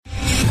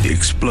The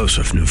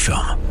explosive new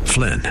film,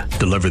 Flynn,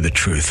 deliver the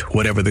truth,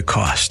 whatever the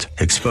cost,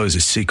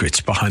 exposes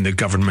secrets behind the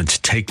government's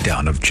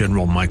takedown of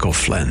General Michael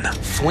Flynn.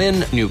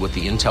 Flynn knew what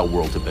the intel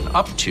world had been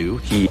up to.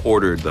 He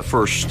ordered the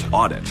first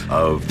audit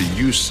of the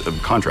use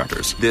of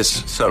contractors.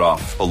 This set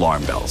off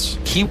alarm bells.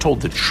 He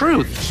told the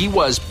truth. He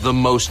was the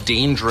most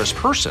dangerous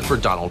person for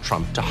Donald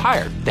Trump to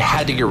hire. They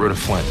had to get rid of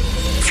Flynn.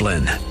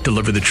 Flynn,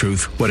 deliver the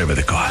truth, whatever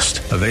the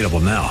cost. Available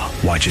now.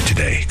 Watch it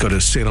today. Go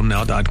to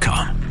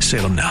salemnow.com.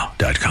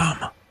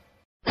 salemnow.com.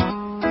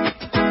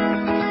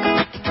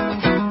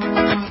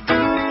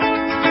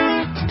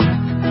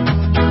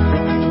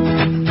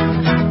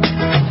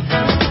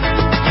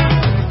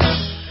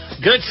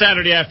 Good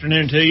Saturday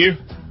afternoon to you.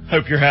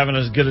 Hope you're having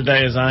as good a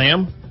day as I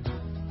am.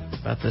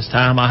 About this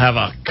time, I have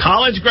a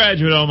college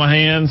graduate on my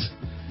hands.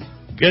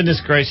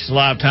 Goodness gracious,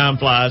 alive, time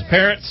flies.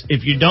 Parents,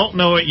 if you don't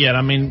know it yet,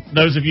 I mean,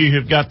 those of you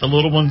who've got the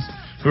little ones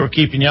who are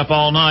keeping you up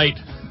all night,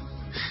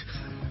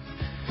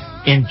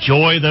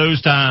 enjoy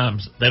those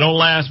times. They don't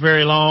last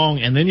very long,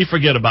 and then you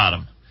forget about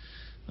them.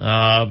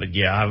 But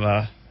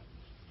yeah,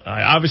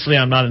 obviously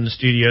I'm not in the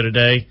studio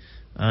today.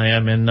 I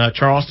am in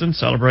Charleston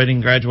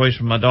celebrating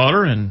graduation of my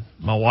daughter and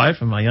my wife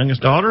and my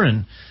youngest daughter,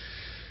 and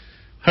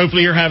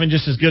hopefully you're having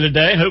just as good a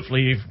day.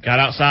 Hopefully you've got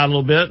outside a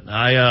little bit.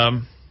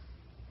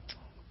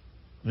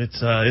 It's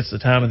the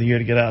time of the year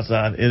to get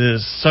outside. It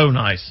is so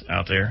nice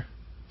out there.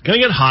 It's going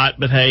to get hot,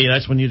 but hey,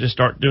 that's when you just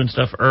start doing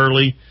stuff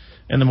early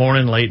in the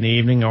morning, late in the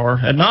evening, or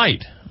at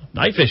night.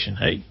 Night fishing.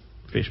 Hey,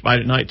 fish bite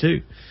at night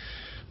too.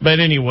 But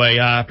anyway,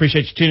 I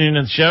appreciate you tuning in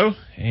to the show,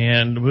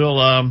 and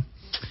we'll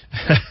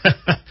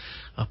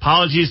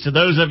apologies to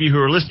those of you who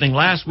were listening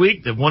last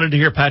week that wanted to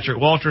hear Patrick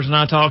Walters and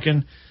I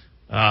talking.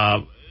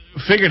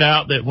 Figured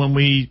out that when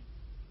we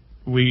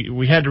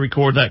had to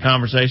record that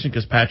conversation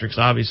because Patrick's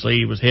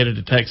obviously was headed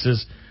to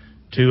Texas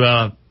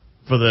to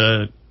for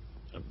the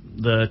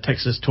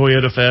Texas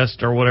Toyota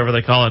Fest or whatever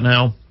they call it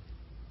now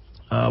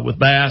with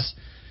Bass,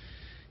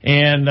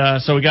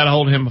 and so we got a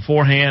hold of him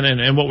beforehand.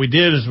 And what we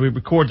did is we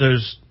record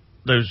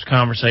those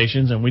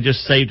conversations and we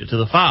just saved it to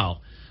the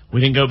file. We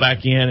didn't go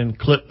back in and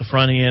clip the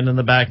front end and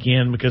the back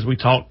end because we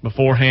talked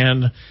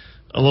beforehand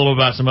a little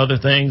about some other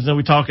things. Then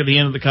we talk at the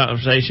end of the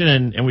conversation,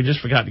 and we just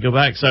forgot to go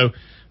back. So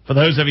for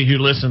those of you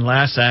who listened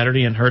last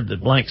Saturday and heard the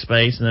blank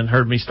space and then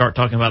heard me start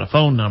talking about a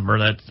phone number,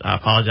 I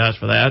apologize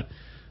for that.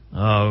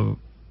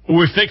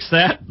 We fixed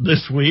that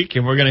this week,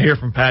 and we're going to hear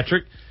from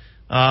Patrick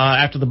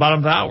after the bottom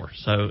of the hour.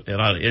 So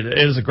it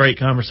is a great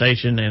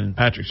conversation, and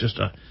Patrick's just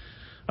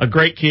a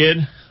great kid.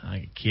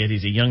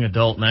 He's a young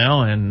adult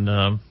now, and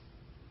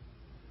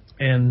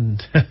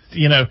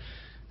you know,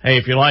 hey,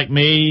 if you're like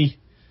me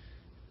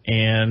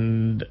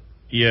and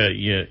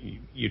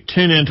you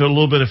tune into a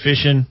little bit of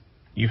fishing,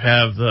 you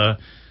have the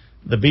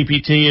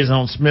BPT is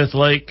on Smith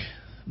Lake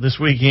this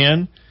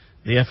weekend,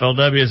 the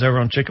FLW is over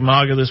on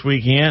Chickamauga this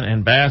weekend,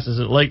 and Bass is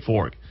at Lake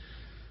Fork.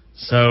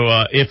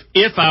 So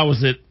if I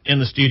was in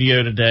the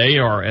studio today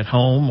or at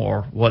home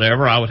or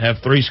whatever, I would have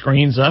 3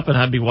 screens up and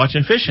I'd be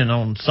watching fishing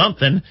on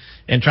something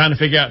and trying to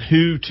figure out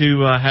who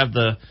to have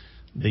the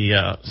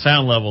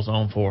sound levels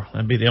on for.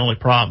 That'd be the only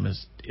problem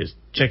is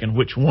checking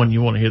which one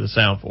you want to hear the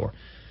sound for.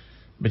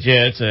 But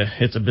yeah,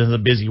 it's a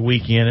busy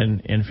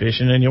weekend in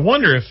fishing, and you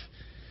wonder if,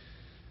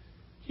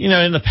 you know,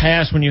 in the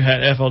past when you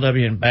had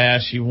FLW and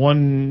Bass, you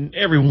won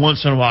every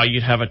once in a while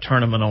you'd have a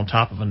tournament on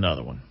top of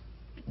another one,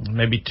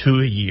 maybe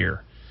 2 a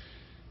year.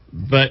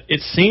 But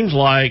it seems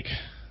like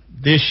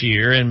this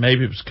year, and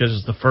maybe it was because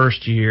it's the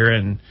first year,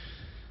 and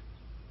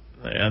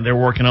they're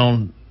working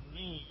on,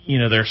 you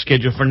know, their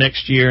schedule for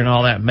next year and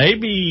all that.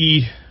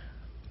 Maybe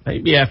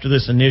after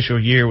this initial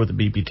year with the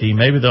BPT,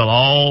 maybe they'll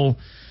all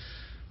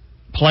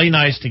play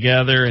nice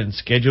together and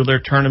schedule their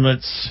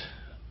tournaments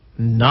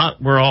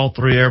not where all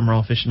 3 of them are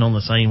all fishing on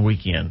the same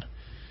weekend.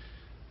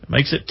 It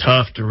makes it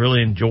tough to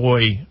really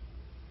enjoy,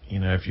 you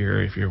know, if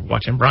you're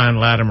watching Brian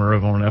Latimer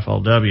over on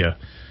FLW,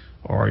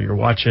 or you're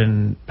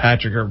watching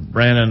Patrick or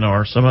Brandon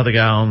or some other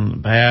guy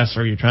on Bass,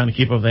 or you're trying to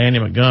keep up with Andy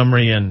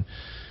Montgomery and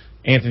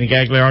Anthony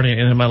Gagliardi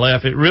in my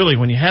left. It really,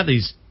 when you have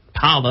these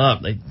piled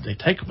up, they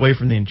take away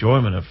from the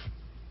enjoyment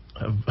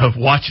of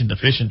watching the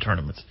fishing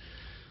tournaments.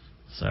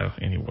 So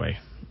anyway,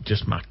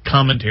 just my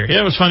commentary.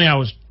 It was funny. I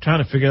was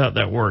trying to figure out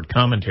that word,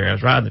 commentary. I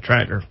was riding the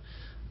tractor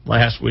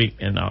last week,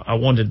 and I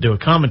wanted to do a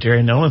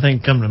commentary, and the only thing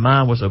that came to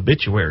mind was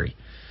obituary.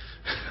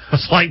 I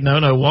was like, no,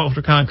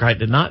 Walter Cronkite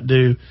did not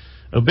do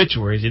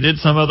obituaries. He did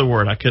some other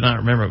word. I could not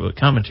remember what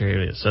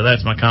commentary it is. So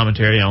that's my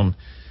commentary on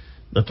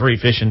the 3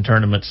 fishing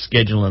tournaments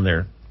scheduling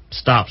their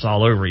stops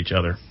all over each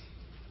other.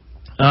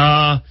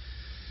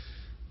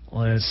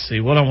 Let's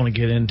see what I want to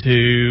get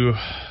into.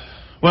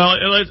 Well,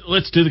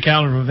 let's do the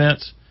calendar of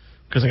events,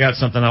 because I got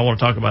something I want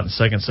to talk about in the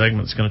second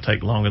segment that's going to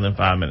take longer than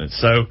 5 minutes.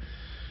 So,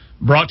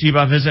 brought to you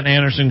by Visit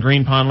Anderson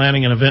Green Pond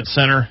Landing and Event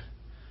Center.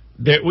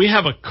 We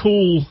have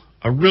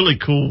a really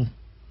cool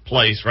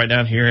place right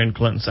down here in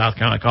Clinton, South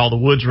Carolina, called the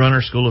Woods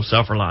Runner School of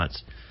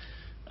Self-Reliance.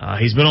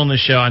 He's been on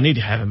this show. I need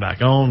to have him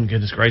back on.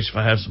 Goodness gracious, if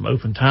I have some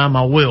open time,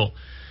 I will.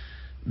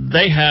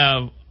 They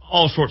have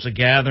all sorts of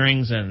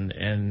gatherings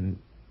and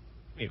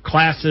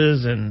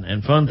classes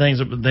and fun things.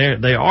 But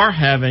they are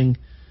having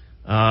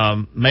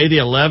May the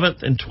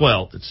 11th and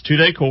 12th. It's a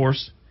 2-day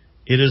course.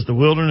 It is the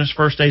Wilderness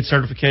First Aid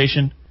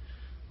Certification.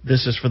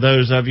 This is for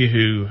those of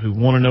you who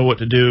want to know what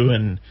to do,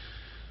 and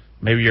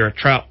maybe you're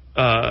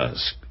a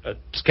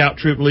scout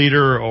troop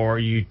leader or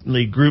you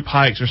lead group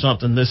hikes or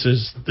something. This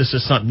is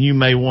something you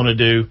may want to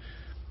do.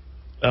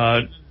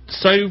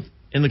 So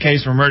in the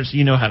case of emergency,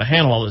 you know how to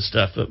handle all this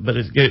stuff. But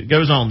it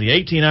goes on. The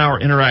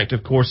 18-hour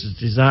interactive course is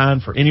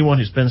designed for anyone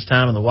who spends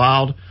time in the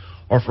wild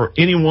or for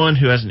anyone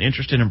who has an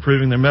interest in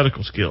improving their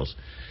medical skills.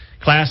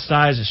 Class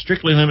size is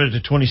strictly limited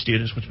to 20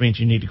 students, which means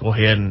you need to go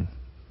ahead and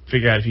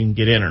figure out if you can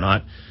get in or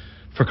not.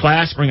 For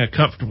class, bring a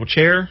comfortable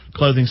chair,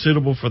 clothing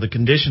suitable for the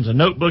conditions, a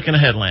notebook, and a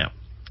headlamp.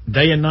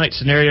 Day and night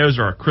scenarios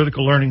are a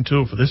critical learning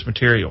tool for this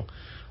material.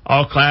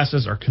 All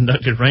classes are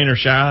conducted rain or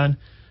shine.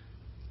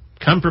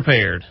 Come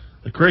prepared.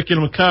 The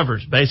curriculum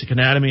covers basic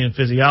anatomy and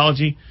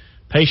physiology,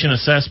 patient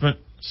assessment,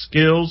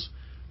 skills,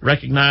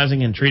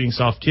 recognizing and treating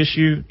soft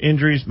tissue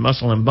injuries,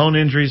 muscle and bone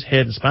injuries,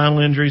 head and spinal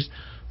injuries,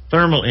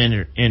 thermal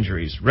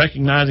injuries,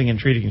 recognizing and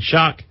treating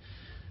shock,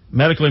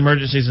 medical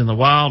emergencies in the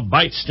wild,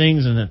 bites,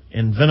 stings, and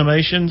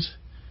envenomations.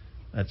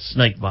 That's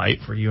snake bite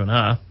for you and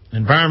I.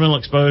 Environmental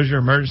exposure,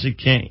 emergency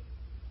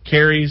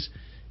carries,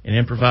 and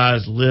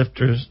improvised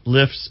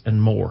lifts,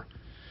 and more.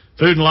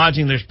 Food and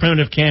lodging, there's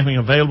primitive camping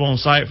available on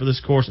site for this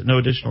course at no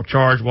additional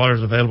charge. Water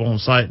is available on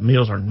site.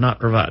 Meals are not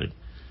provided.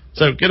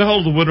 So get a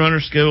hold of the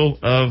Woodrunner School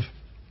of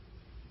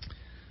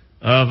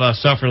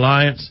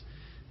Self-Reliance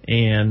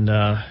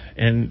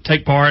and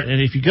take part.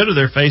 And if you go to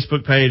their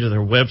Facebook page or their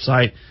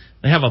website,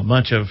 they have a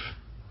bunch of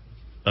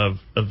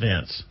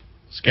events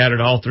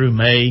scattered all through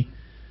May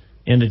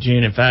into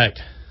June. In fact,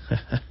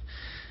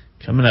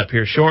 coming up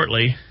here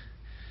shortly,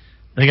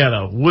 they got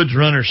a Woods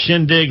Runner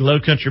Shindig Low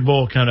Country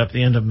Bowl coming up at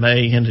the end of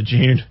May into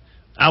June.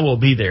 I will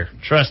be there.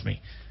 Trust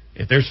me.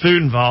 If there's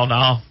food involved,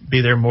 I'll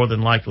be there more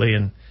than likely,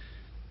 and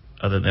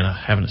other than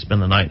having to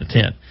spend the night in the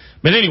tent.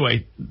 But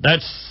anyway,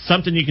 that's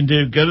something you can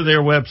do. Go to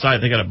their website.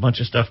 They got a bunch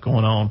of stuff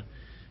going on.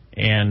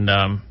 And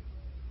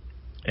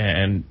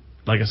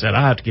like I said,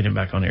 I have to get him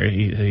back on there.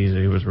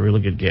 He was a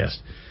really good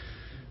guest.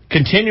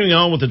 Continuing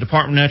on with the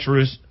Department of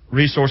Natural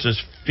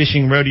Resources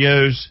fishing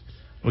rodeos,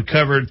 we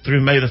covered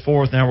through May the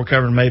 4th. Now we're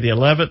covering May the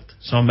 11th.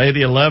 So on May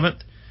the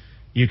 11th,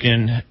 you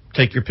can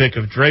take your pick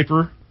of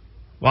Draper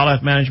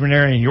Wildlife Management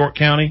Area in York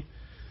County,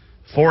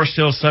 Forest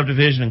Hills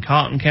Subdivision in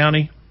Cotton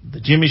County, the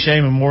Jimmy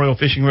Shea Memorial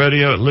Fishing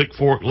Rodeo at Lick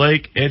Fork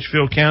Lake,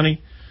 Edgefield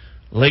County,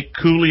 Lake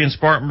Cooley in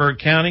Spartanburg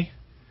County,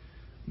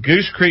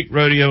 Goose Creek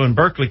Rodeo in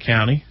Berkeley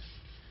County,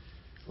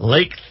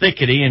 Lake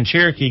Thickety in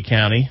Cherokee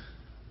County,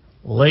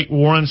 Lake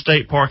Warren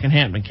State Park in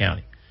Hampton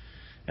County.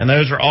 And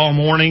those are all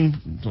morning,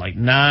 like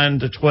 9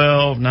 to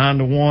 12, 9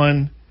 to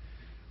 1.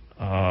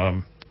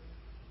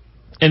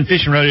 And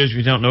fishing rodeos, if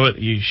you don't know it,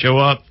 you show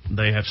up.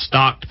 They have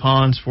stocked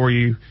ponds for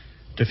you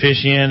to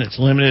fish in. It's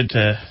limited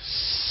to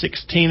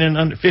 15 and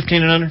under,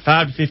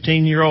 5 to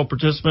 15-year-old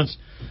participants.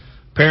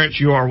 Parents,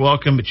 you are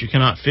welcome, but you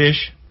cannot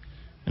fish.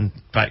 In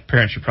fact,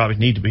 parents, you probably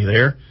need to be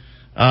there.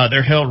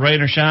 They're held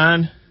rain or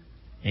shine,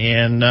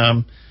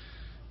 and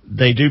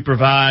they do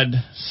provide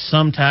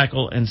some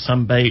tackle and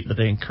some bait, but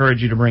they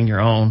encourage you to bring your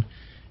own.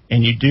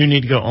 And you do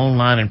need to go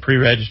online and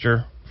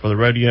pre-register for the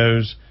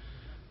rodeos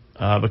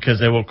because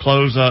they will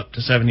close up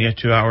to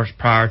 72 hours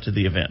prior to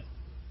the event.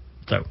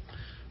 So,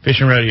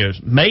 fishing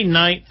rodeos. May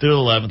 9th through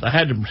 11th.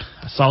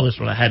 I saw this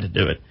one. I had to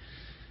do it.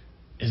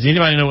 Does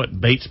anybody know what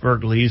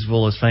Batesburg,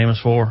 Leesville is famous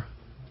for?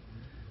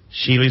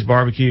 Sheely's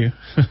Barbecue.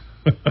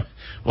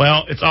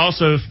 Well, it's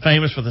also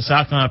famous for the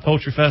South Carolina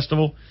Poultry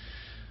Festival.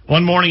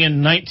 One morning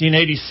in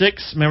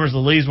 1986, members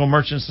of the Leesville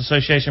Merchants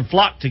Association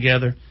flocked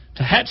together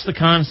to hatch the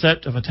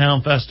concept of a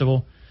town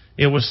festival.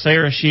 It was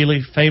Sarah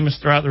Sheely, famous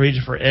throughout the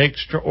region for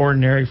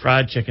extraordinary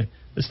fried chicken.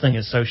 This thing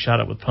is so shot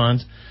up with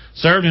puns.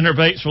 Served in her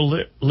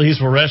Batesville,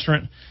 Leesville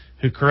restaurant,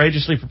 who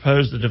courageously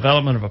proposed the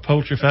development of a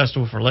poultry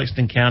festival for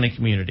Lexington County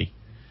community.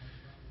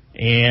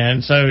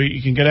 And so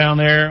you can go down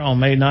there on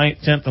May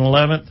 9th, 10th, and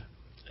 11th.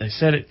 They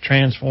said it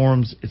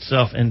transforms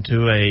itself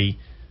into a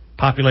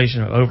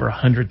population of over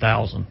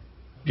 100,000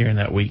 during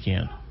that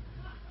weekend.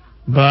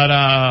 But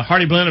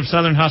hearty blend of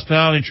Southern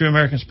hospitality and true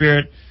American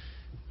spirit,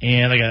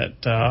 and they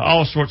got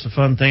all sorts of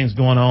fun things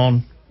going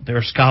on. There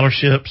are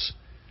scholarships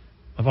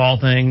of all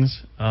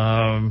things,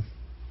 and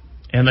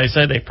they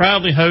say they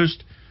proudly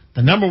host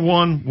the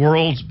 #1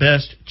 world's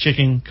best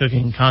chicken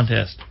cooking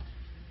contest.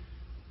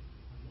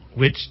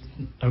 Which,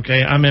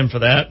 okay, I'm in for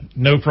that.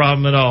 No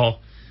problem at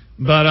all.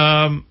 But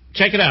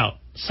check it out.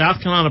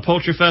 South Carolina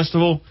Poultry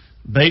Festival,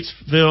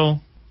 Batesburg,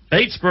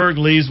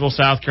 Leesville,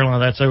 South Carolina.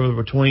 That's over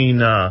between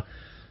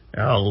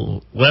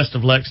west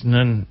of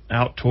Lexington,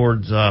 out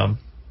towards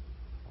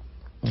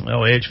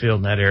Edgefield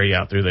and that area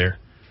out through there.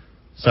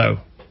 So,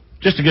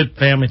 just a good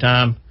family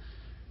time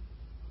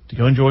to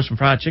go enjoy some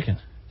fried chicken.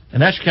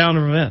 And that's your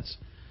calendar of events.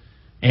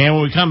 And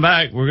when we come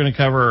back, we're going to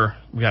cover,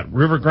 we got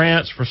river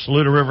grants for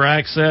Saluda River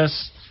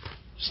access,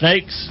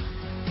 snakes,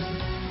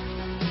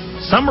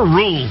 summer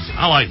rules.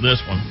 I like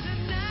this one.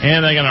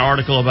 And they got an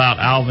article about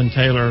Alvin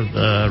Taylor,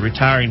 the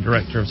retiring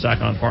director of South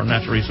Carolina Department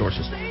of Natural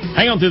Resources.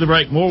 Hang on through the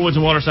break. More Woods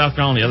and Water, South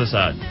Carolina on the other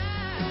side.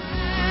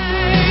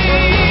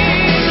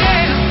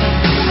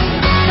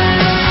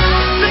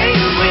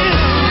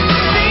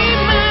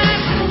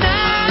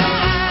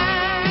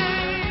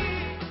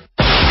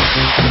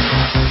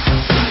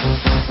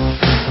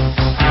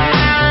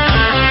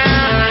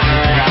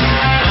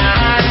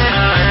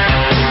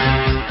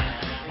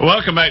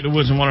 Welcome back to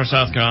Woods and Water,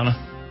 South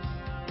Carolina.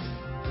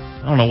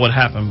 I don't know what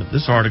happened, but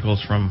this article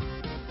is from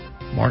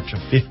March of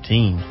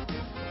 15.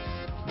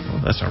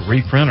 Well, that's a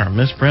reprint or a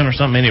misprint or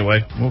something.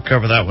 Anyway, we'll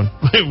cover that one.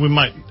 We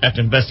might have to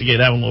investigate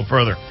that one a little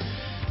further.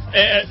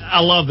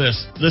 I love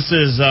this. This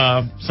is,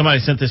 somebody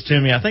sent this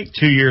to me, I think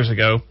 2 years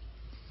ago.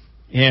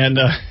 And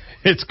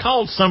it's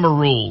called Summer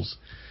Rules.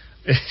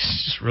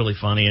 It's just really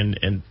funny.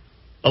 And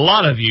a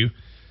lot of you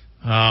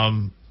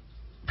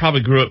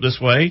probably grew up this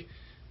way.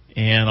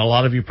 And a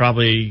lot of you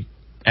probably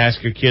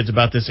ask your kids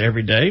about this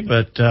every day,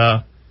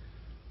 but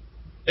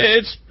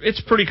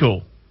it's pretty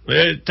cool.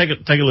 Take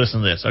a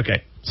listen to this.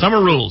 Okay.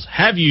 Summer rules.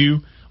 Have you,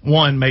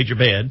 1, made your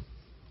bed,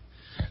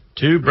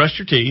 2, brushed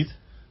your teeth,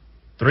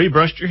 3,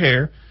 brushed your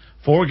hair,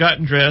 4,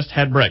 gotten dressed,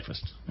 had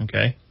breakfast.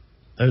 Okay.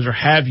 Those are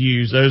have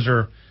yous. Those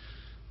are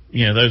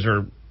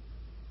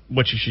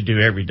what you should do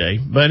every day.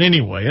 But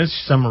anyway,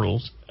 that's summer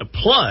rules.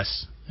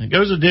 Plus, it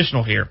goes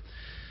additional here.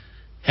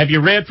 Have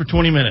you read for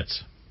 20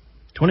 minutes?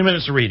 20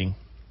 minutes of reading.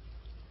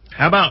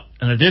 How about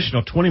an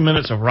additional 20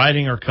 minutes of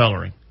writing or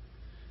coloring?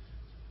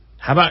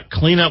 How about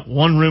clean up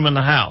one room in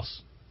the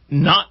house?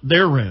 Not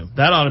their room.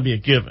 That ought to be a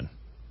given.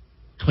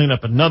 Clean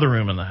up another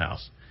room in the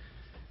house.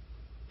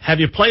 Have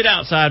you played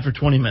outside for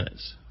 20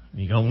 minutes?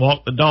 You go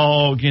walk the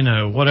dog,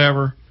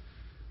 whatever.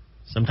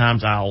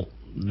 Sometimes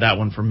that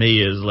one for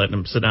me is letting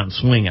them sit down and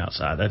swing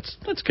outside.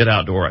 That's good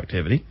outdoor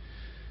activity.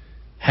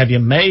 Have you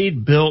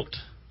made, built,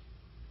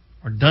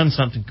 or done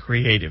something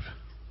creative?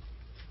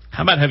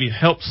 How about have you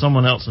helped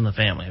someone else in the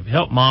family? Have you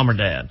helped mom or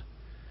dad?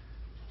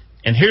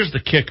 And here's the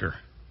kicker.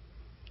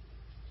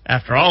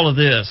 After all of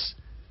this,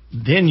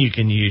 then you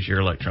can use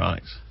your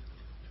electronics.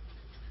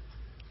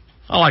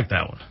 I like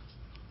that one.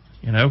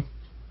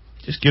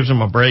 Just gives them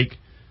a break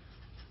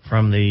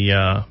from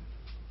the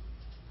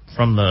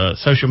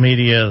social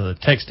media, the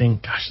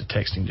texting. Gosh, the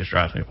texting just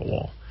drives me up a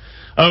wall.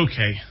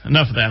 Okay,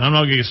 enough of that. I'm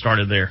not going to get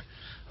started there.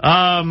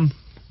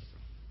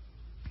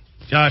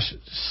 Gosh,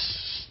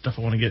 stuff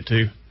I want to get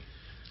to.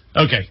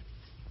 Okay,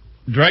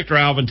 Director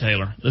Alvin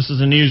Taylor. This is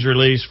a news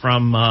release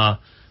from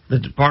the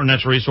Department of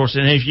Natural Resources.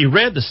 And if you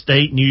read the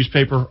state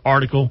newspaper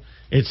article,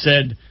 it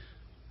said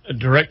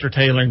Director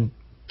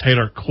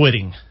Taylor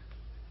quitting.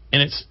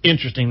 And it's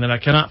interesting that I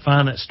cannot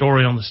find that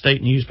story on the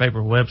state newspaper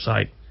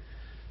website.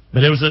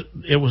 But it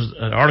was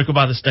an article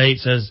by the state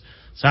says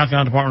South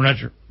Carolina Department of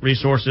Natural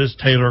Resources,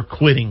 Taylor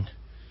quitting.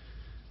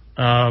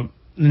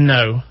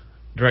 No,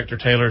 Director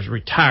Taylor is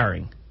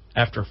retiring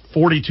after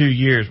 42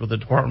 years with the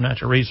Department of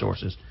Natural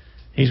Resources.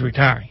 He's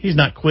retiring. He's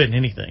not quitting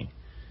anything.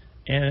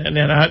 And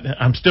then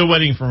I'm still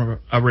waiting for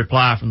a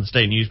reply from the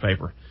state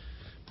newspaper.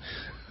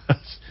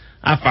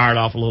 I fired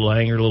off a little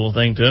angry little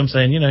thing to him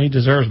saying, he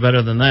deserves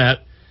better than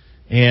that.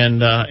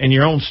 And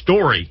your own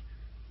story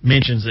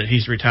mentions that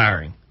he's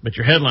retiring, but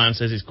your headline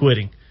says he's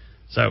quitting.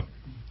 So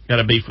got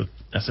a beef with,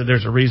 I said,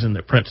 there's a reason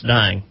that print's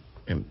dying,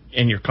 and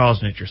you're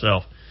causing it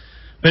yourself.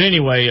 But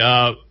anyway,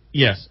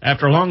 yes,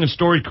 after a long and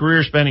storied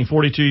career spanning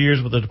 42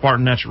 years with the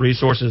Department of Natural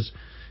Resources,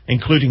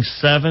 including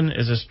 7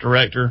 as its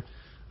director,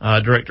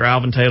 Director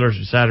Alvin Taylor has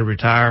decided to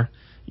retire.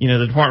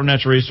 The Department of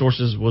Natural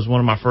Resources was one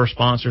of my first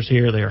sponsors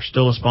here. They are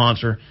still a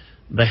sponsor.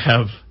 They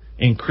have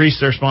increased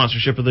their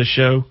sponsorship of this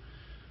show,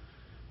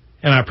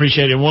 and I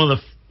appreciate it. One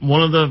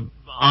of the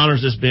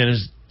honors it's been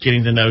is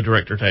getting to know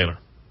Director Taylor.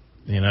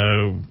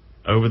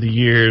 Over the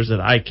years at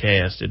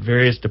ICAST, at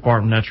various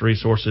Department of Natural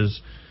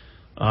Resources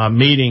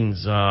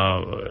meetings,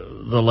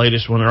 the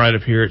latest one right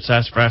up here at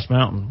Sassafras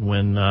Mountain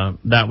when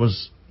that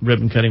was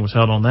ribbon cutting was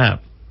held on that.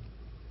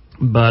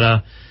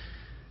 But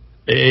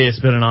it's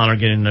been an honor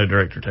getting to know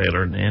Director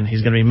Taylor, and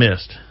he's going to be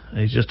missed.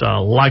 He's just a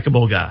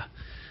likable guy.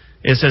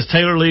 It says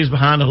Taylor leaves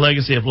behind a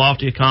legacy of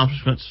lofty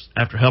accomplishments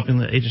after helping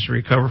the agency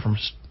recover from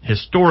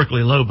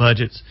historically low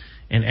budgets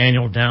and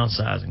annual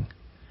downsizing.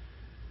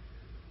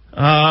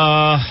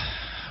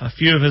 A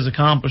few of his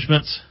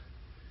accomplishments,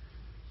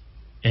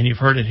 and you've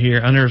heard it here.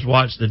 Under his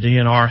watch, the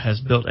DNR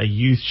has built a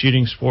youth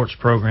shooting sports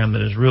program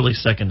that is really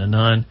second to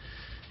none,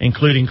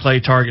 including clay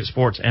target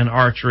sports and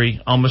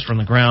archery, almost from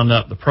the ground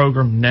up. The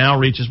program now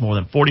reaches more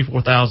than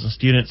 44,000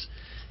 students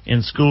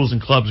in schools and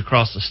clubs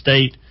across the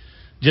state.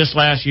 Just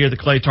last year, the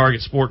Clay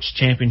Target Sports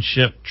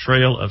Championship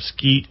Trail of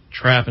Skeet,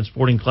 Trap, and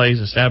Sporting Clays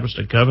established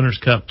a Governor's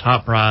Cup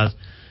top prize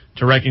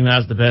to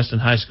recognize the best in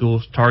high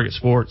school target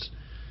sports.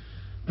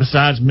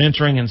 Besides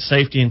mentoring and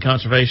safety and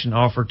conservation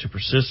offered to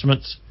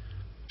participants,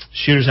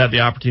 shooters have the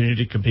opportunity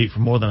to compete for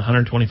more than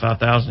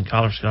 $125,000 in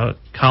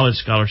college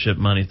scholarship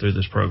money through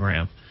this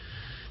program.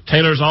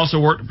 Taylor has also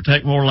worked to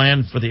protect more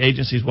land for the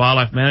agency's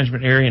wildlife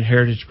management area and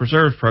heritage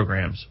preserve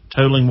programs,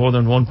 totaling more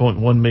than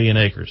 1.1 million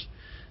acres.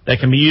 that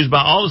can be used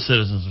by all the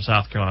citizens of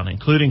South Carolina,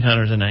 including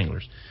hunters and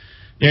anglers.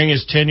 During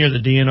his tenure, the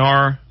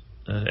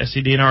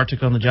SCDNR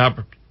took on the job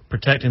of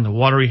protecting the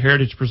Wateree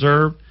Heritage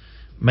Preserve,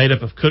 made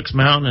up of Cooks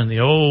Mountain and the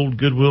old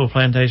Goodwill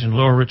Plantation in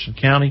Lower Richland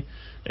County,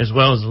 as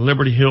well as the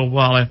Liberty Hill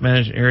Wildlife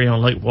Management Area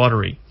on Lake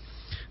Wateree.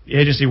 The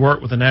agency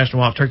worked with the National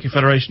Wild Turkey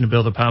Federation to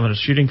build the Palmetto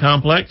Shooting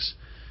Complex,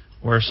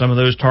 where some of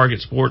those target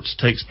sports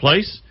takes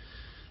place,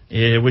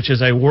 which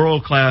is a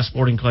world-class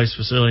sporting clays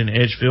facility in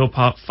Edgefield,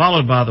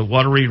 followed by the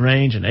Wateree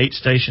Range, an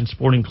 8-station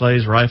sporting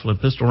clays rifle and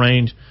pistol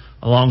range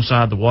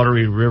alongside the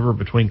Wateree River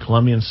between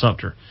Columbia and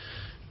Sumter.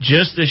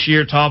 Just this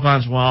year, Tall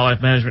Pines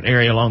Wildlife Management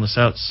Area along the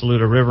South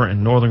Saluda River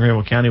in northern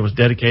Greenville County was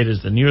dedicated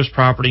as the newest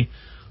property,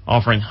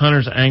 offering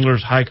hunters,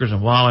 anglers, hikers,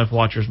 and wildlife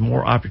watchers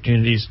more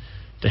opportunities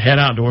to head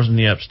outdoors in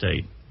the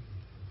upstate.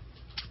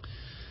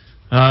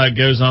 It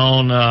goes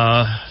on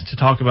to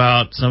talk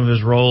about some of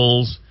his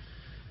roles.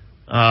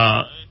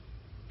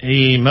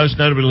 He most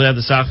notably led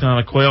the South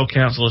Carolina Quail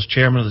Council as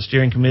chairman of the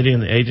steering committee in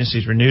the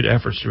agency's renewed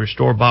efforts to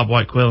restore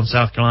bobwhite quail in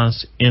South Carolina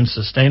in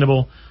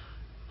sustainable,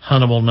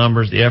 huntable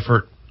numbers. The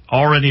effort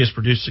already has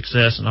produced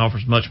success and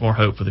offers much more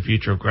hope for the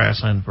future of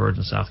grassland birds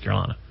in South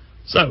Carolina.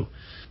 So,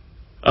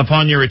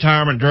 upon your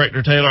retirement,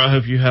 Director Taylor, I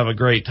hope you have a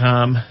great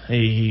time.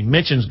 He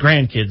mentions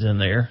grandkids in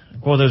there.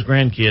 Boy, those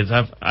grandkids,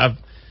 I've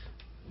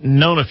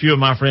known a few of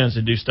my friends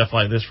that do stuff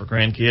like this for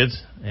grandkids,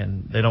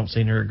 and they don't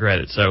seem to regret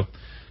it. So,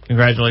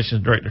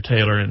 congratulations, Director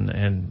Taylor,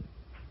 and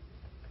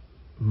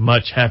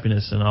much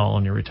happiness and all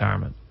on your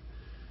retirement.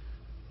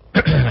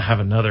 I have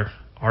another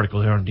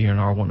article here on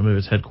DNR wanting to move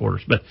its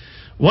headquarters. But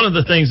one of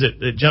the things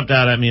that jumped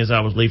out at me as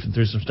I was leafing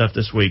through some stuff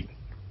this week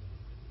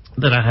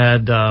that I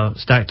had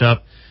stacked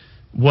up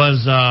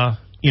was,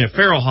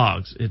 feral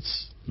hogs.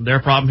 It's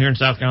their problem here in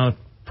South Carolina,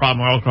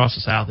 problem all across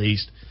the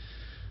Southeast.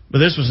 But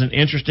this was an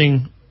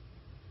interesting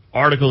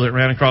article that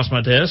ran across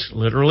my desk,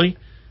 literally.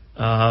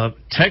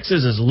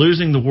 Texas is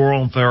losing the war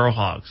on feral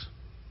hogs.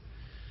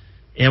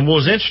 And what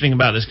was interesting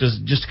about this, because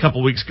just a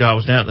couple of weeks ago I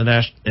was down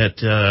at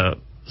the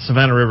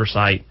Savannah River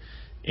site,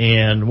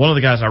 and one of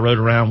the guys I rode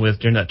around with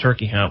during that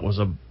turkey hunt was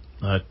a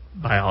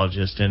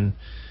biologist, and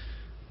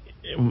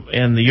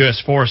the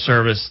U.S. Forest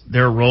Service,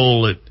 their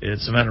role at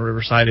Savannah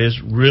River site is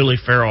really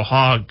feral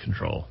hog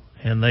control.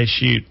 And they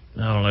shoot,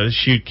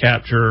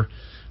 capture,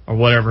 or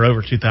whatever,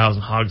 over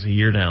 2,000 hogs a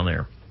year down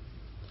there.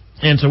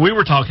 And so we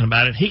were talking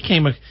about it.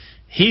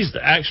 He's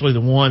actually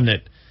the one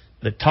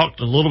that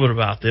talked a little bit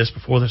about this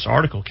before this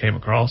article came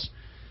across.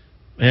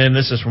 And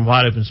this is from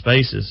Wide Open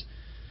Spaces.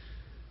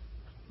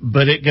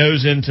 But it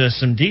goes into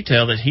some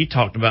detail that he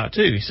talked about,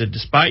 too. He said,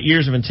 despite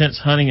years of intense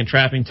hunting and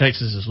trapping,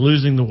 Texas is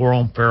losing the war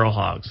on feral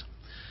hogs.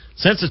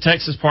 Since the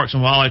Texas Parks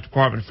and Wildlife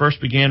Department first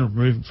began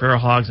removing feral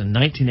hogs in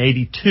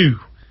 1982,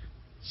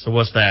 so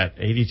what's that,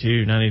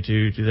 82,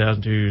 92,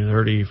 2002,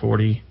 30,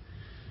 40,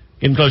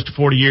 getting close to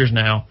 40 years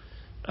now,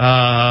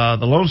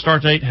 the Lone Star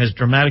State has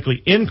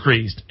dramatically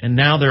increased, and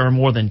now there are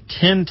more than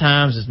 10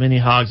 times as many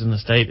hogs in the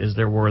state as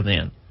there were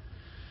then.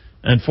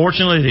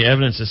 Unfortunately, the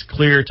evidence is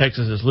clear.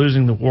 Texas is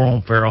losing the war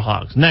on feral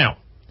hogs. Now,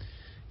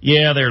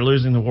 yeah, they're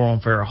losing the war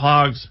on feral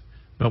hogs,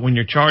 but when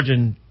you're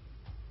charging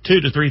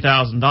 $2,000 to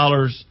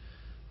 $3,000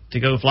 to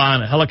go fly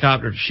in a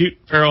helicopter to shoot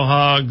feral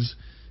hogs,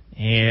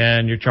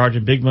 and you're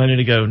charging big money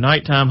to go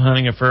nighttime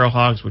hunting of feral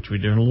hogs, which we're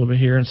doing a little bit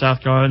here in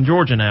South Carolina and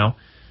Georgia now,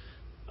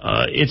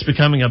 it's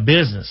becoming a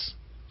business.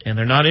 And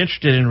they're not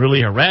interested in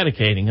really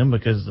eradicating them,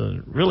 because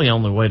the really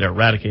only way to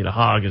eradicate a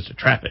hog is to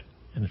trap it,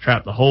 and to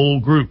trap the whole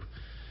group,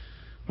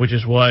 which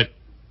is what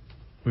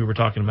we were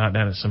talking about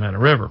down at Savannah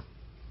River.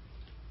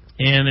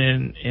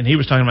 And he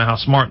was talking about how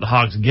smart the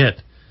hogs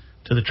get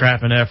to the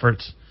trapping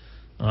efforts,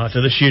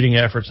 to the shooting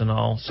efforts and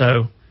all.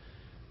 So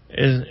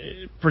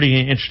it's pretty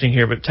interesting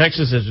here. But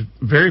Texas has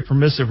very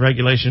permissive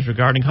regulations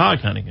regarding hog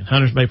hunting, and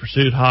hunters may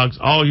pursue hogs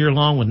all year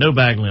long with no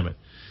bag limit.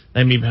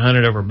 They may be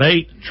hunted over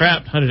bait,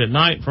 trapped, hunted at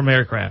night from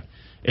aircraft.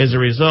 As a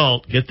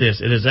result, get this,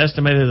 it is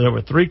estimated that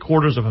over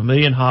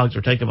 750,000 hogs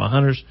are taken by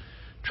hunters,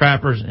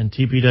 trappers, and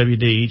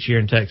TPWD each year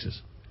in Texas.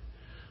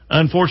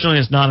 Unfortunately,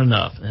 it's not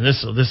enough. And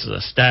this is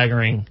a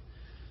staggering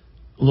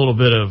little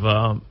bit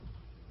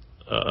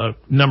of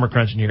number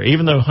crunching here.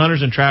 Even though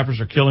hunters and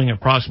trappers are killing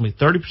approximately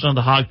 30% of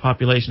the hog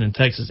population in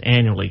Texas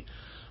annually,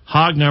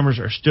 hog numbers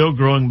are still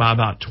growing by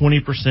about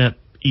 20%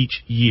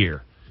 each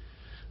year.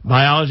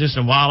 Biologists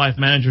and wildlife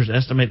managers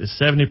estimate that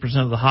 70%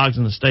 of the hogs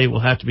in the state will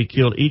have to be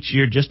killed each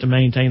year just to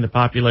maintain the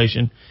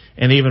population,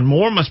 and even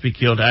more must be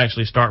killed to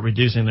actually start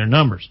reducing their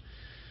numbers.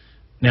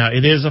 Now,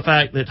 it is a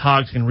fact that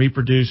hogs can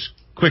reproduce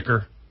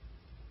quicker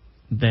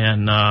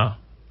than,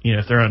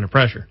 if they're under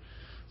pressure.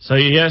 So,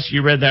 yes,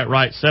 you read that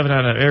right. 7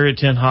 out of every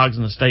 10 hogs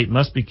in the state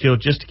must be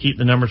killed just to keep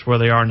the numbers where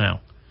they are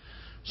now.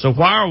 So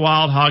why are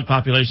wild hog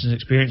populations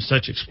experiencing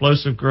such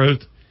explosive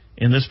growth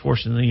in this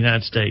portion of the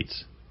United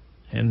States?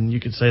 And you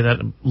could say that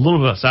a little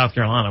bit about South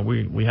Carolina.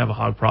 We have a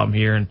hog problem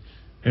here, and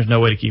there's no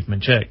way to keep them in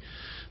check.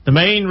 The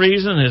main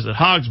reason is that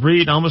hogs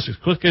breed almost as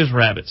quick as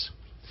rabbits.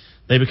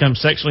 They become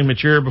sexually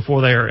mature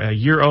before they are a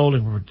year old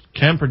and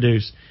can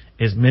produce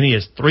as many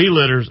as 3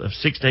 litters of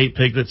 6 to 8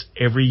 piglets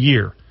every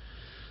year.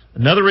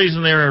 Another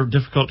reason they are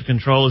difficult to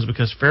control is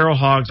because feral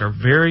hogs are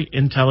very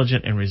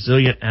intelligent and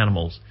resilient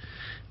animals.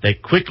 They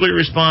quickly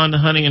respond to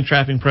hunting and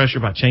trapping pressure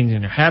by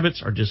changing their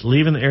habits or just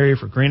leaving the area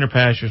for greener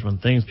pastures when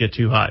things get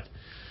too hot.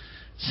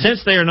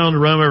 Since they are known to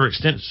roam over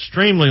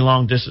extremely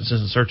long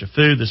distances in search of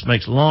food, this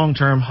makes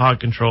long-term hog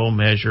control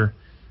measure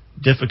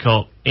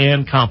difficult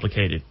and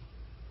complicated.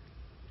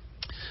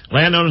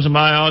 Landowners and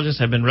biologists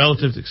have been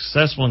relatively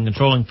successful in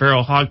controlling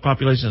feral hog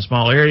populations in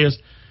small areas.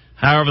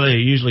 However, they are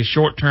usually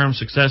short-term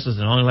successes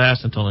and only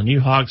last until a new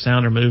hog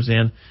sounder moves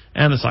in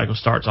and the cycle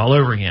starts all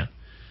over again.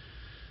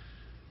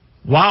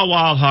 While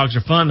wild hogs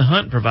are fun to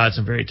hunt and provide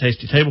some very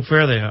tasty table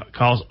fare, they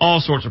cause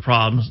all sorts of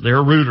problems.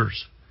 They're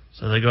rooters.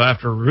 So they go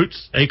after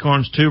roots,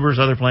 acorns, tubers,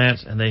 other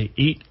plants, and they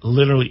eat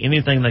literally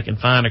anything they can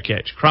find or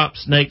catch.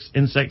 Crops, snakes,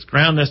 insects,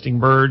 ground-nesting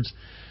birds,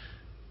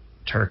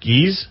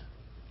 turkeys,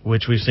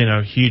 which we've seen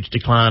a huge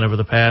decline over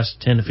the past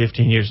 10 to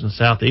 15 years in the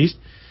southeast,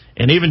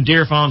 and even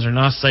deer fawns are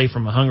not safe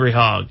from a hungry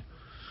hog.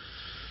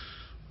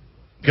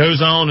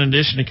 Goes on, in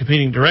addition to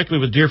competing directly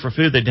with deer for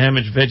food, they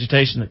damage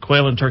vegetation that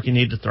quail and turkey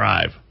need to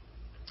thrive.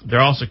 They're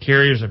also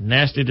carriers of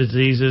nasty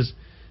diseases,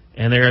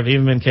 and there have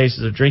even been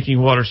cases of drinking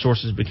water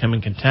sources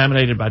becoming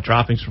contaminated by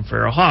droppings from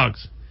feral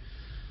hogs.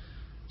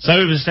 So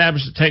we've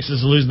established that Texas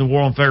is losing the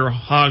war on feral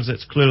hogs.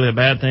 That's clearly a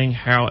bad thing.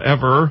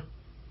 However,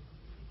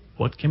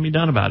 what can be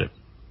done about it?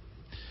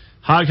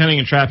 Hog hunting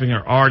and trapping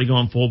are already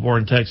going full bore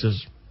in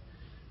Texas.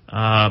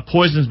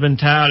 Poison's been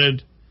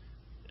touted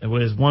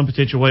as one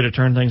potential way to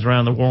turn things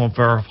around, the war on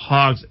feral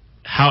hogs.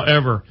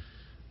 However,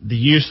 the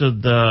use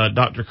of the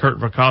Dr. Kurt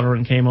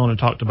Verkaderen came on and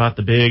talked about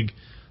the big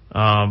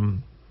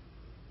hog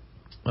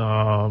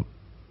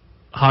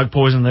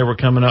poison they were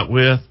coming up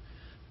with,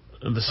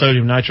 the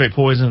sodium nitrate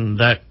poison,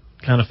 that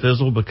kind of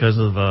fizzled because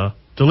of a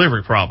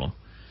delivery problem.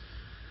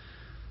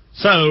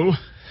 So,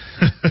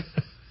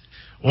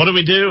 what do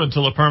we do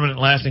until a permanent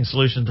lasting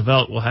solution is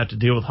developed? We'll have to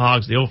deal with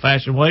hogs the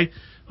old-fashioned way,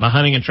 by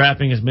hunting and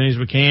trapping as many as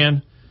we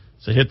can.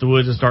 So hit the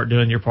woods and start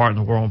doing your part in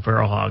the war on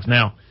feral hogs.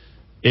 Now,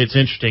 it's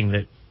interesting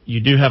that you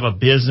do have a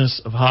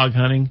business of hog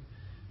hunting,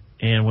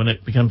 and when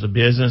it becomes a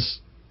business,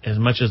 as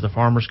much as the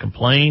farmers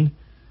complain,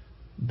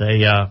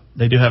 they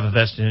do have a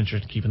vested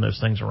interest in keeping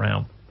those things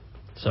around.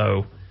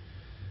 So,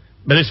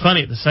 but it's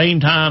funny, at the same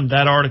time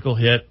that article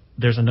hit,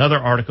 there's another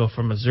article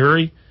from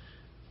Missouri.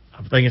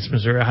 I think it's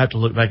Missouri. I have to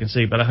look back and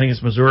see, but I think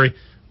it's Missouri.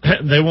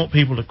 They want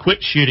people to quit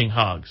shooting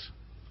hogs.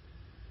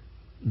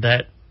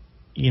 That,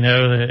 you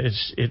know,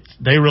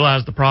 they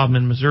realize the problem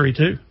in Missouri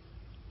too.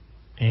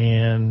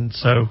 And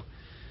so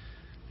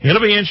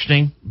it'll be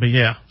interesting, but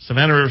yeah,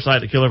 Savannah River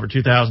site to kill over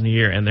 2,000 a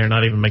year, and they're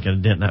not even making a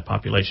dent in that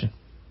population.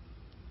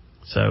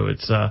 So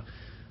it's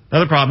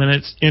another problem, and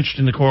it's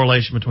interesting the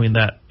correlation between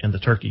that and the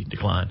turkey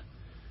decline,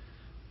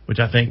 which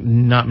I think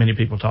not many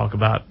people talk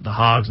about, the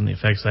hogs and the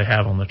effects they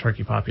have on the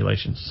turkey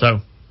populations. So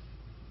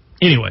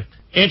anyway,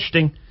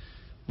 interesting.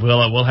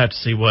 We'll have to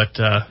see what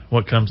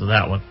comes of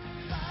that one.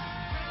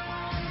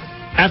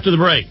 After the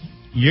break,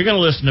 you're going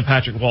to listen to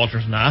Patrick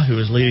Walters and I, who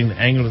is leading the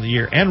Angler of the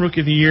Year and Rookie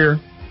of the Year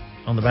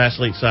on the Bass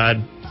Elite side.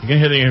 You're going to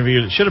hear the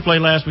interview that should have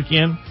played last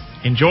weekend.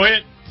 Enjoy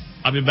it.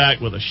 I'll be back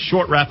with a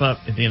short wrap-up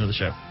at the end of the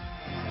show.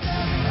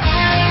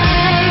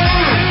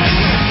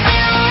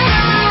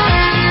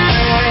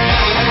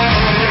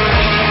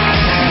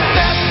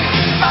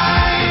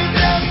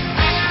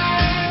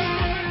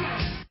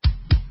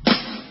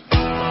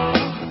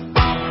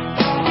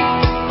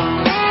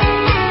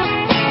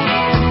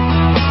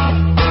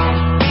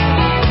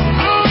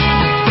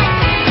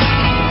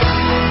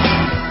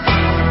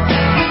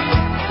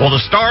 Well, the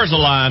stars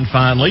aligned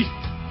finally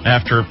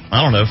after,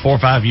 4 or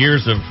 5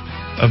 years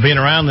of being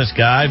around this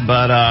guy.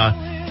 But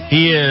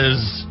he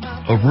is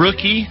a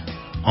rookie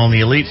on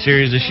the Elite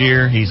Series this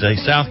year. He's a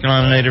South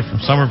Carolina native from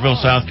Summerville,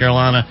 South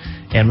Carolina.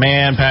 And,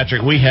 man,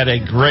 Patrick, we had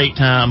a great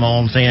time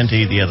on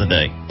Santee the other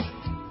day.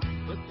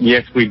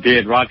 Yes, we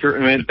did, Roger.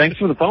 And thanks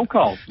for the phone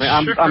call.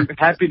 Man, Sure. I'm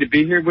happy to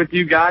be here with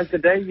you guys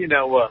today. You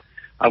know,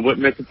 I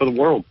wouldn't miss it for the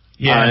world.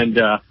 Yeah. And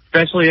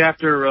especially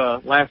after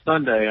last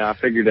Sunday, I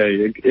figured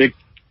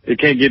it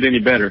can't get any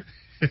better.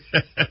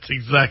 That's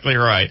exactly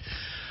right.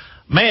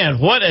 Man,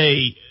 what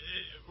a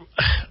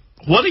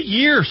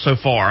year so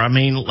far. I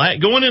mean,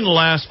 going into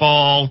last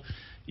fall,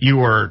 you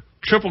were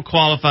triple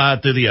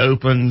qualified through the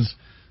Opens.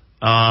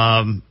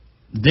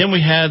 Then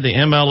we had the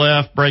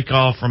MLF break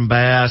off from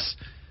Bass.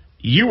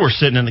 You were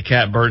sitting in the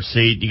catbird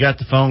seat. You got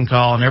the phone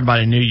call, and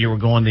everybody knew you were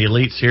going to the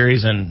Elite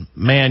Series. And,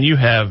 man, you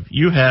have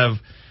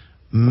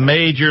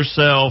made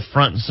yourself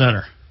front and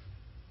center.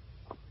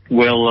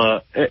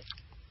 Well,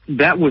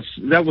 that was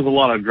a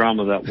lot of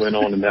drama that went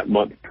on in that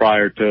month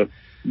prior to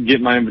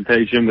getting my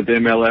invitation with the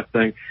MLF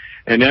thing,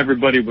 and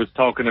everybody was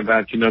talking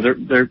about, you know,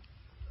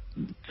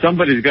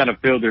 somebody's got to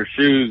fill their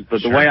shoes.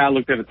 But Sure. The way I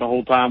looked at it the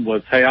whole time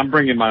was, hey, I'm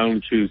bringing my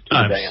own shoes to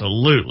the dam.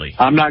 Absolutely.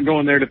 I'm not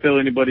going there to fill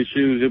anybody's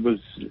shoes. It was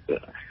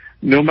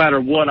no matter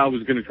what, I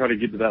was going to try to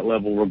get to that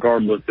level,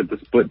 regardless if the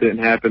split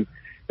didn't happen.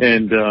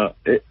 And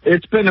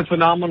it's been a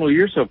phenomenal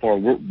year so far.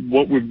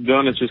 What we've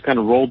done is just kind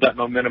of rolled that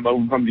momentum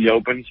over from the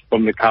Opens,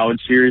 from the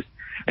College Series.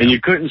 And you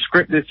couldn't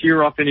script this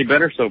year off any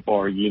better so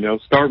far. You know,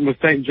 starting with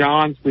St.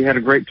 John's, we had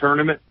a great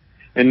tournament,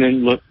 and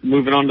then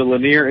moving on to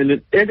Lanier.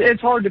 And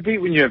it's hard to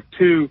beat when you have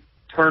two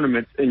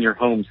tournaments in your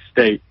home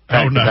state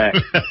back to back.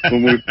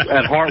 When we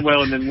at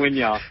Hartwell and then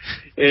Winyah,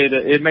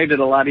 it made it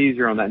a lot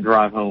easier on that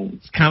drive home.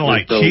 It's kind of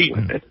like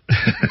cheating.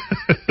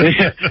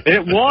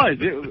 It was.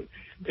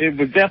 It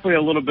was definitely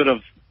a little bit of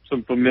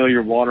some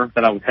familiar water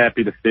that I was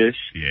happy to fish.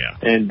 Yeah.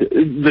 And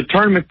the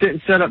tournament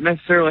didn't set up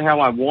necessarily how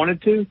I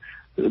wanted to,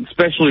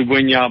 especially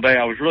Winyah Bay.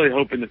 I was really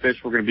hoping the fish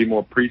were going to be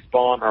more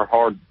pre-spawn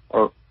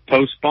or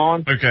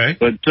post-spawn. Okay.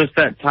 But just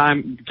that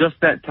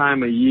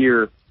time of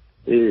year,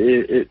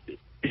 it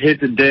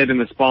hit the dead in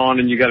the spawn,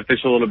 and you got to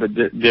fish a little bit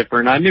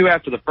different. I knew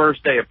after the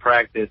first day of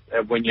practice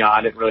at Winyah,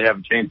 I didn't really have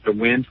a chance to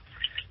win,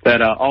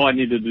 that all I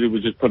needed to do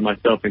was just put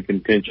myself in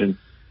contention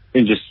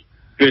and just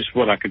fish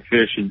what I could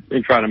fish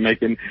and try to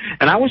make it.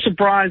 And I was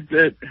surprised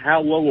at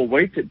how low a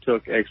weight it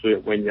took actually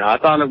at Winyah. I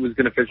thought it was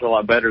going to fish a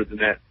lot better than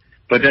that,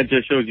 but that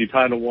just shows you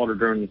tidal water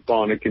during the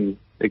spawn. It can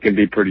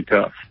be pretty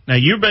tough. Now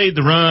you made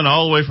the run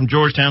all the way from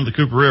Georgetown to the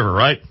Cooper River,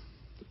 right?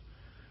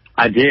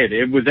 I did.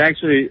 It was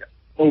actually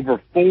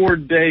over 4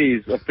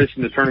 days of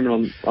fishing the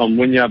tournament on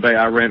Winyah Bay.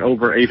 I ran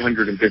over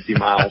 850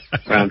 miles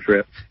round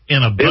trip.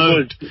 In a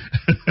boat.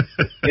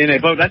 In a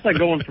boat. That's like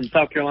going from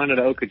South Carolina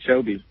to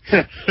Okeechobee.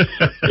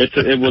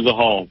 It was a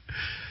haul.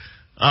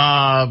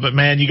 But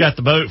man, you got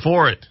the boat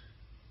for it.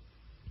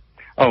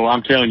 Oh,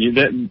 I'm telling you,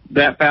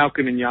 that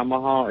Falcon and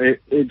Yamaha,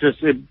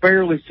 it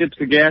barely sips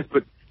the gas.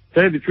 But to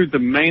tell you the truth, the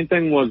main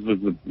thing was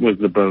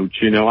the boat.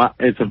 You know,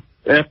 it's a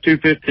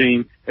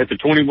F215. It's a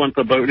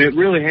 21-foot boat, and it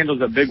really handles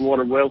that big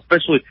water well,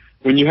 especially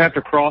when you have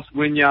to cross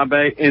Winyah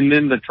Bay and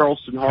then the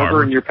Charleston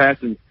Harbor, and you're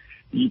passing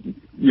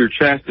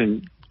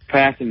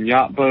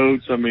yacht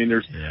boats. I mean,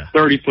 there's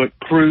 30-foot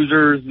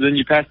cruisers. Then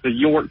you pass the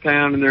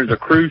Yorktown, and there's a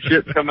cruise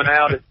ship coming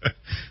out. It's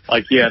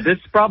like, this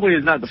probably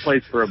is not the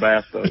place for a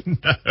bass boat. No.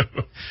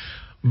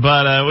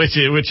 But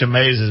which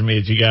amazes me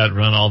that you got to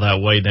run all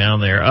that way down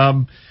there.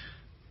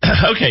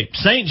 Okay,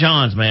 St.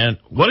 John's, man,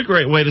 what a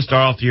great way to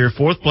start off the year.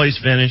 4th place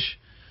finish.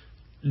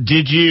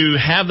 Did you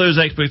have those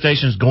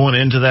expectations going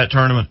into that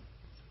tournament?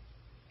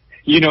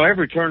 You know,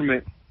 every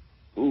tournament,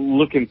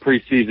 looking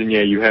preseason,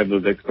 you have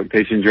those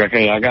expectations. You're like,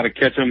 hey, I got to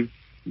catch them.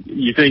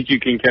 You think you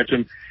can catch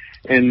them.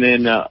 And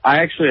then I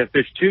actually have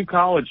fished 2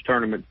 college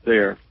tournaments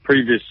there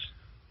previous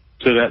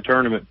to that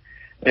tournament.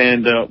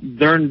 And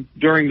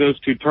during those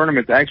 2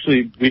 tournaments,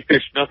 actually, we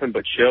fished nothing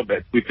but shell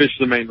beds. We fished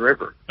the main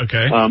river.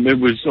 Okay. It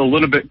was a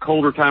little bit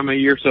colder time of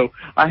year, so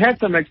I had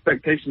some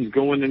expectations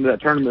going into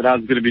that tournament. I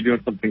was going to be doing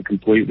something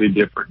completely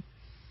different.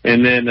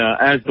 And then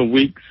as the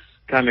weeks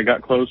kind of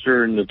got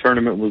closer and the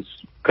tournament was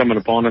coming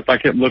upon us, I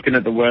kept looking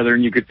at the weather,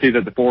 and you could see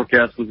that the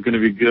forecast was going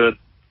to be good.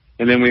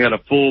 And then we had a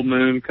full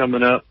moon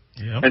coming up.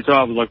 Yep. And so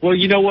I was like, well,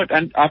 you know what?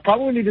 I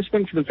probably need to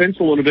swing for the fence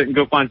a little bit and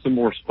go find some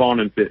more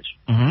spawning fish.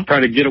 Mm-hmm. Try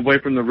to get away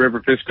from the river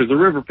fish, because the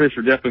river fish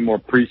are definitely more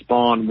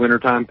pre-spawn,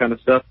 wintertime kind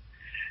of stuff.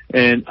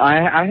 And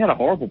I had a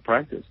horrible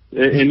practice.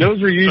 And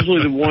those are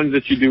usually the ones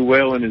that you do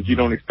well in, as you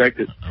don't expect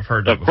it. I've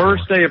heard that The before.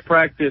 first day of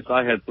practice,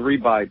 I had 3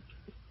 bites.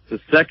 The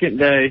second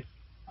day,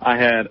 I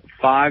had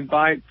 5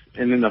 bites.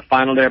 And then the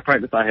final day of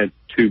practice, I had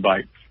 2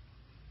 bites.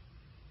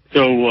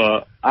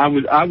 So I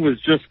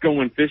was just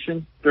going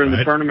fishing during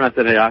the tournament. I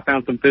said, hey, I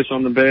found some fish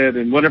on the bed,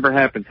 and whatever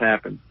happens,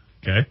 happens.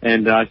 Okay.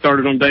 And I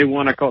started on day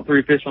 1. I caught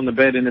 3 fish on the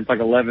bed, and it's like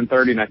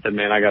 11:30, and I said,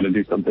 man, I got to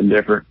do something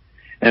different.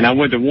 And I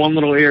went to one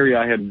little area.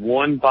 I had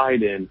 1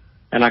 bite in,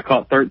 and I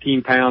caught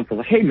 13 pounds. I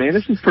was like, hey, man,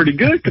 this is pretty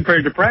good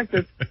compared to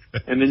practice.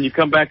 And then you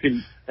come back,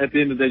 and at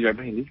the end of the day, you're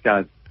like, man, these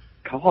guys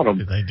caught them.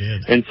 They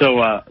did. And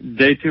so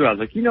day 2, I was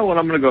like, you know what,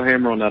 I'm going to go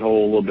hammer on that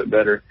hole a little bit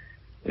better.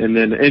 And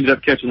then ended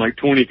up catching like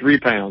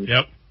 23 pounds.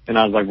 Yep. And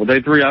I was like, well,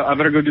 day 3, I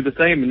better go do the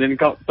same. And then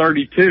caught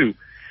 32.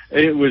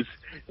 It was,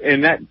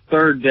 and that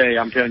third day,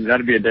 I'm telling you,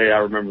 that'd be a day I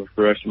remember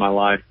for the rest of my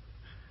life.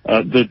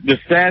 The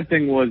sad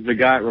thing was the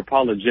guy at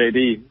Rapala,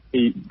 JD,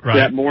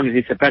 that morning,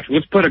 he said, Patrick,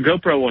 let's put a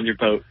GoPro on your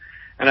boat.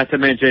 And I said,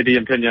 man, JD,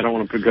 I'm telling you, I don't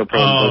want to put a GoPro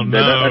on the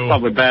boat. No. That's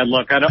probably bad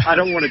luck. I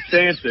don't want to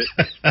chance it.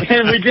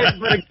 And we didn't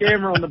put a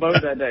camera on the boat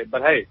that day.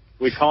 But hey,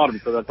 we caught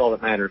him, so that's all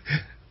that matters.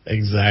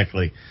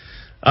 Exactly.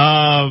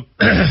 Wow,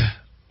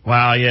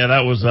 yeah,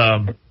 that was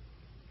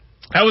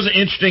an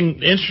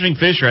interesting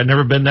fisher. I'd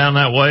never been down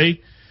that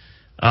way.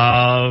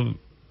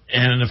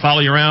 And to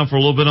follow you around for a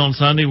little bit on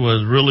Sunday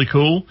was really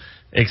cool,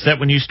 except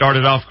when you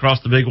started off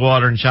across the big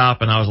water and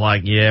chopping, I was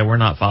like, yeah, we're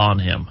not following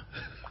him.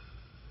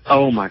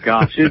 Oh, my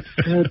gosh. It's,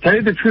 to tell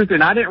you the truth,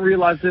 and I didn't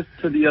realize this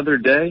till the other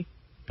day,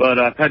 but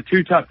I've had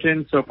 2 top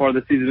 10s so far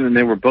this season, and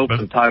they were both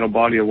in tidal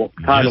bodies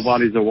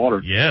of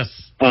water. Yes.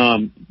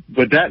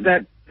 But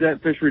that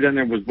fishery down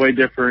there was way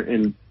different,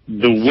 and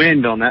the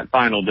wind on that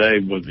final day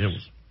was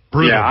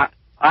brutal. Yeah,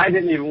 I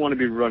didn't even want to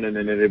be running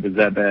in it. It was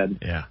that bad.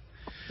 Yeah.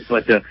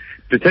 But to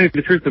tell you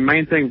the truth, the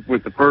main thing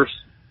with the first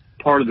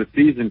part of the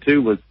season,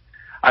 too, was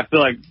I feel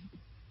like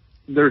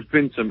there's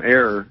been some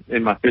error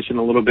in my fishing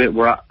a little bit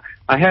where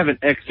I haven't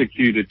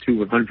executed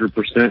to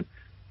 100%.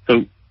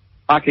 So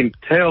I can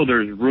tell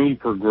there's room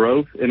for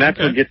growth, and that's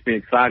what gets me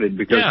excited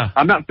because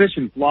I'm not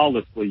fishing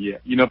flawlessly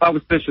yet. You know, if I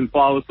was fishing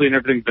flawlessly and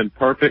everything's been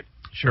perfect,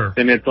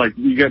 then it's like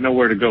you got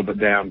nowhere to go but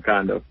down,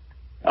 kind of.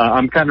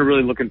 I'm kind of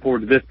really looking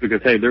forward to this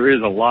because, hey, there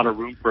is a lot of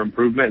room for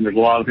improvement, and there's a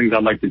lot of things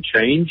I'd like to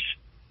change.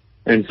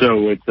 And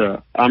so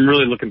I'm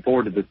really looking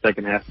forward to the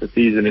second half of the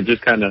season and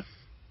just kind of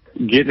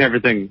getting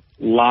everything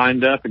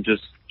lined up and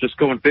just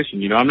going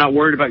fishing. You know, I'm not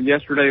worried about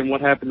yesterday and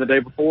what happened the day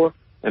before,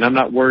 and I'm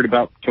not worried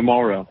about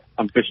tomorrow.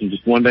 I'm fishing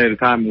just one day at a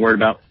time and worried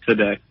about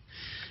today.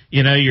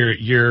 You know,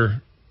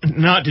 you're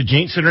not to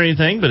jinx it or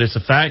anything, but it's a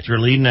fact. You're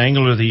leading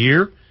Angler of the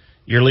Year.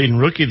 You're leading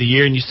Rookie of the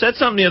Year. And you said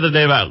something the other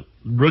day about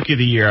Rookie of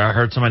the Year. I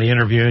heard somebody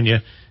interviewing you,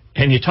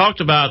 and you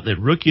talked about that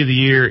Rookie of the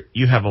Year,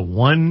 you have a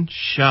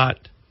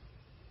one-shot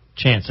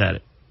chance at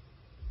it.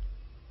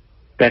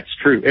 That's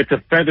true. It's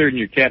a feather in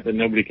your cap that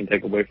nobody can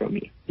take away from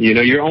you. You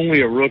know, you're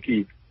only a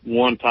rookie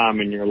one time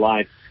in your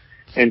life.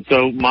 And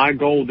so my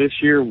goal this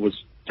year was,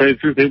 to tell you the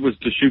truth, it was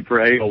to shoot for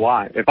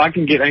AOY. If I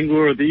can get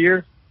Angler of the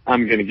Year,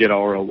 I'm going to get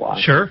ROY.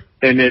 Sure.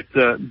 And it's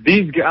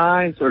these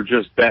guys are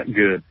just that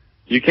good.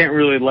 You can't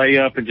really lay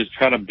up and just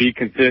try to be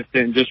consistent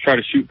and just try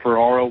to shoot for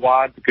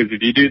ROY because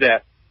if you do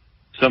that,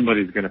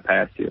 somebody's going to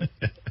pass you.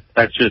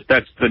 That's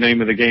the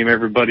name of the game.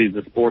 Everybody's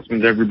a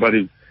sportsman.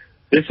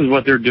 This is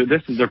what they're doing.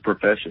 This is their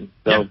profession.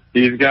 So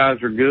these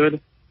guys are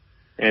good.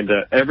 And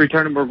every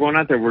tournament we're going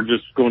out there, we're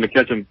just going to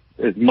catch them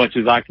as much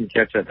as I can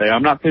catch that day.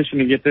 I'm not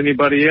fishing against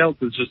anybody else.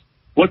 It's just,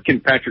 what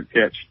can Patrick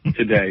catch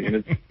today? And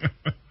it's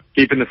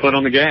keeping the foot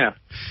on the gas.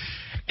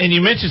 And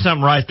you mentioned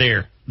something right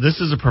there. This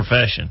is a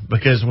profession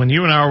because when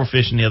you and I were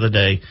fishing the other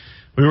day,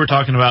 we were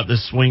talking about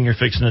this swing you're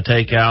fixing to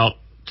take out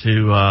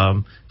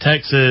to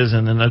Texas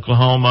and then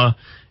Oklahoma,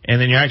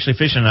 and then you're actually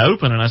fishing an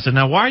open. And I said,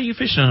 now, why are you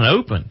fishing an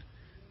open?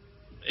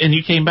 And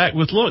you came back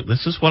with, look,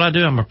 this is what I do.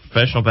 I'm a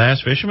professional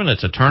bass fisherman.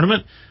 It's a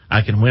tournament.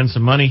 I can win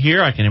some money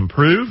here. I can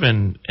improve,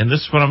 and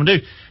this is what I'm going to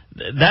do.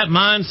 That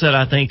mindset,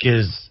 I think,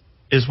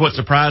 is what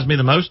surprised me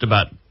the most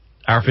about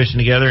our fishing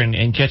together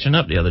and catching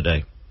up the other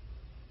day.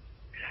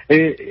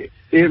 It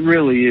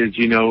really is.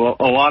 You know,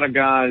 a lot of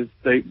guys,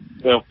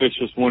 they'll fish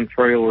this one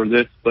trail or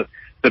this, but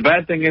the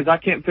bad thing is I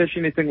can't fish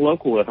anything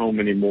local at home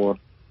anymore,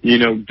 you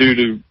know, due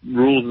to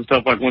rules and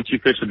stuff. Like once you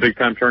fish a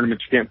big-time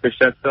tournament, you can't fish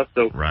that stuff.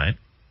 So right.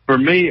 For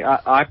me,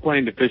 I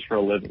plan to fish for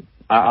a living.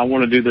 I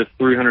want to do this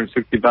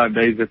 365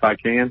 days if I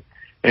can,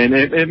 and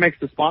it makes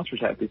the sponsors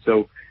happy.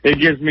 So it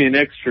gives me an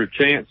extra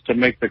chance to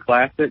make the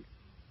classic,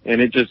 and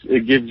it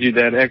gives you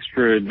that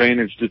extra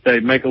advantage to say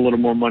make a little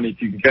more money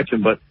if you can catch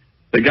them. But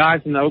the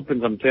guys in the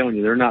opens, I'm telling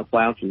you, they're not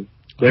slouches.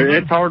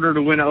 It's harder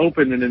to win an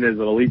open than it is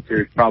an elite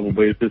series.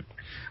 Probably it's just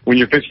when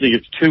you're fishing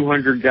against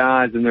 200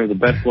 guys and they're the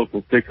best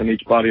local sticks on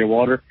each body of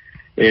water.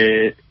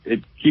 It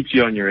keeps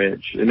you on your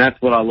edge. And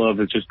that's what I love,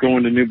 is just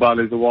going to new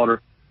bodies of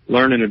water,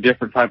 learning a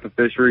different type of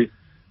fishery,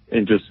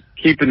 and just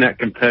keeping that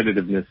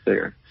competitiveness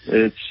there.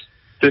 It's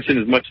fishing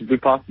as much as we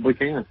possibly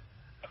can.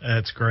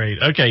 That's great.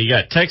 Okay, you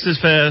got Texas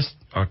Fest,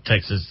 or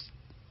Texas,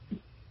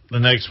 the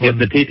next one.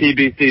 Yeah, the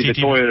TTBC,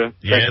 the Toyota.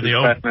 Yeah, Texas the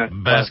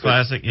old Bass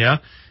Classic, yeah.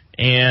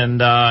 And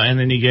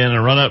then you get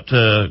a run up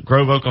to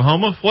Grove,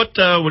 Oklahoma. What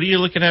are you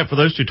looking at for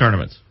those two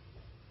tournaments?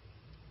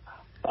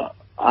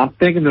 I'm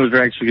thinking those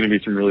are actually going to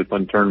be some really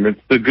fun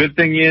tournaments. The good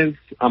thing is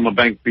I'm a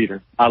bank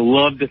feeder. I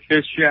love to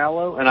fish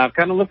shallow, and I've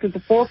kind of looked at the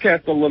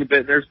forecast a little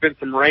bit. There's been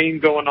some rain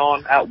going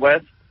on out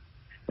west,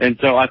 and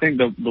so I think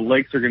the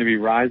lakes are going to be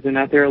rising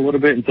out there a little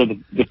bit, and so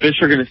the fish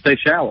are going to stay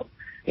shallow.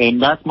 And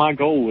that's my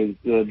goal, is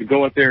to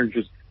go out there and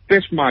just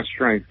fish my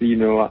strength. You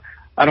know,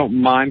 I don't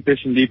mind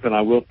fishing deep, and I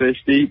will fish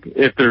deep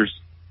if there's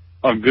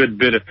a good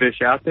bit of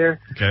fish out there.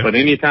 Okay. But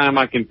anytime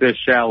I can fish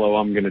shallow,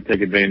 I'm going to take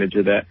advantage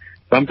of that.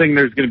 So I'm thinking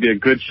there's going to be a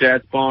good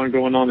shad spawn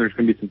going on. There's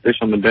going to be some fish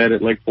on the bed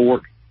at Lake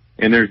Fork,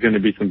 and there's going to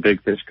be some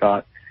big fish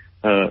caught.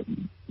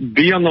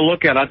 Be on the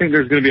lookout. I think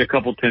there's going to be a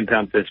couple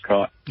 10-pound fish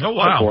caught. Oh,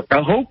 wow.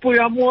 Hopefully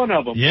I'm one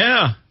of them.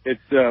 Yeah.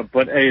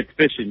 But hey, it's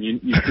fishing.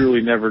 You truly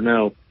never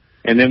know.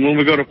 And then when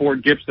we go to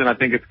Fort Gibson, I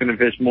think it's going to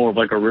fish more of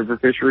like a river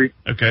fishery.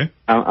 Okay.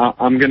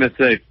 I'm going to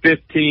say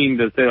 15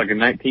 to say like a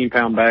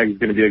 19-pound bag is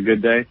going to be a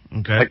good day.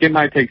 Okay. Like it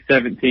might take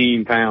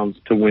 17 pounds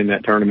to win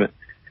that tournament.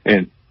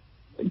 And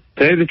to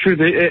tell you the truth,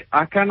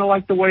 I kind of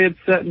like the way it's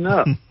setting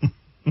up.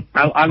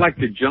 I like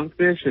to junk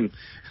fish, and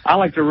I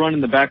like to run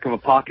in the back of a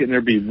pocket, and there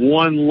be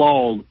one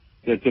log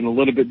that's in a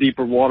little bit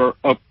deeper water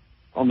up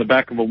on the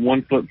back of a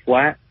 1-foot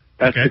flat.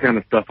 That's the kind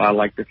of stuff I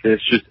like to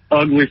fish. Just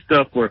ugly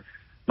stuff where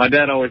my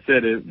dad always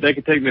said they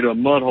could take me to a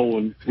mud hole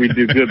and we'd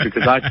do good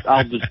because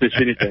I'll just fish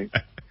anything.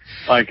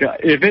 Like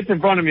if it's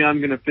in front of me, I'm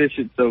going to fish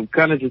it. So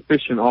kind of just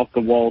fishing off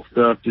the wall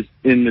stuff, just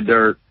in the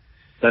dirt.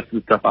 That's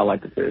the stuff I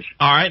like to fish.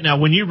 All right. Now,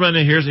 when you run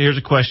in, here's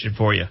a question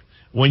for you.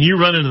 When you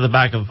run into the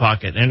back of a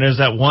pocket and there's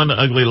that one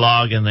ugly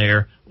log in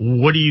there,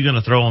 what are you going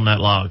to throw on that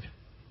log?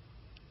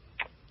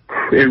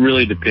 It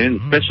really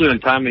depends, especially on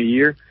time of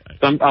year.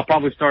 I'll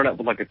probably start out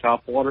with like a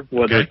topwater,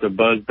 whether it's a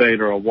buzzbait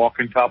or a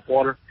walking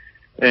topwater.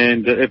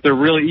 And if they're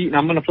really eating,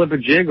 I'm going to flip a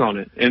jig on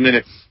it. And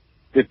then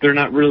if they're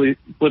not really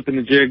flipping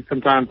the jig,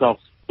 sometimes I'll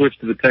switch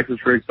to the Texas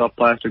rig, soft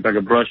plastic, like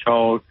a brush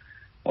hog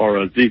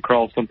or a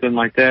Z-crawl, something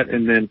like that.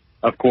 And then,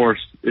 of course,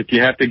 if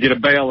you have to get a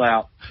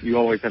bailout, you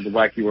always have the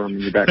wacky worm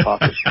in your back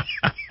pocket.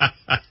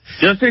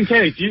 Just in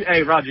case.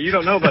 Hey, Roger, you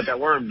don't know about that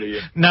worm, do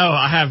you? No,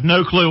 I have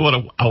no clue what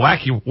a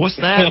wacky. What's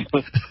that?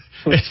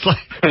 It's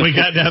like we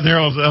got down there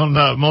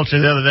on Mulch the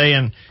other day,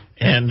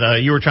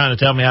 and you were trying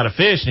to tell me how to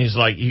fish, and he's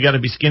like, you got to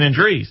be skinning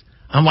trees.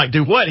 I'm like,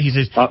 do what? He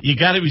says, you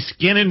got to be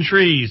skinning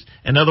trees.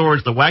 In other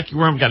words, the wacky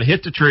worm got to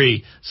hit the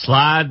tree,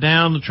 slide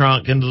down the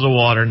trunk into the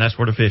water, and that's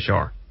where the fish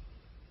are.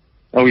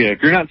 Oh, yeah.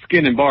 If you're not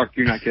skinning bark,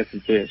 you're not catching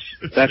fish.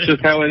 That's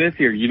just how it is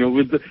here. You know,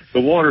 with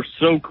the water's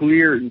so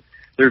clear, and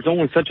there's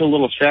only such a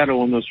little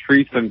shadow on those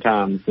trees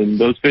sometimes, and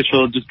those fish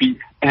will just be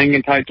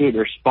hanging tight to it.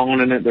 They're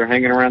spawning it. They're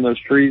hanging around those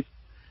trees.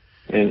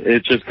 And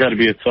it's just got to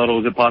be as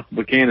subtle as it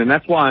possibly can. And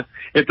that's why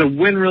if the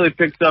wind really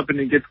picks up and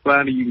it gets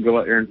cloudy, you can go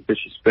out there and fish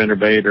a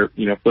spinnerbait or,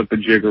 you know, flip a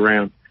jig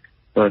around.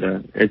 But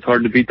it's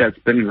hard to beat that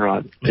spinning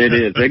rod. It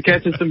is. It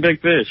catches some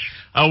big fish.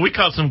 Oh, we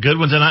caught some good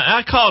ones. And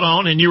I caught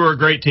on, and you were a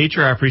great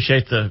teacher. I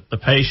appreciate the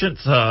patience.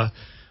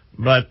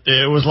 But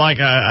it was like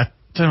I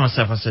told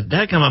myself, I said,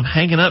 dadgum, I'm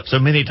hanging up so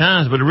many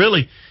times. But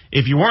really,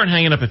 if you weren't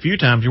hanging up a few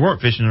times, you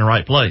weren't fishing in the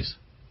right place.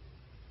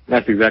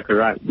 That's exactly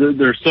right.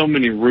 There's so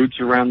many roots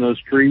around those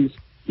trees.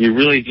 You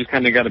really just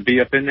kind of got to be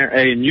up in there.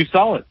 Hey, and you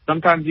saw it.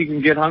 Sometimes you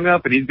can get hung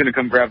up, and he's going to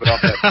come grab it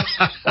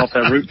off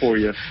that root for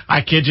you.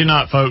 I kid you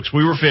not, folks.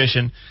 We were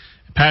fishing.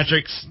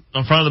 Patrick's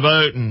in front of the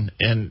boat,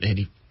 and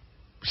he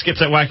skips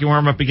that wacky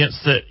worm up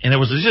against it, and it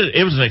was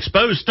an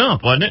exposed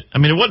stump, wasn't it? I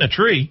mean, it wasn't a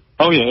tree.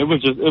 Oh yeah, it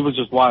was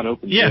just wide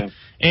open. Yeah.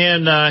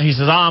 And he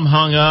says, I'm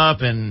hung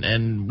up,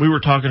 and we were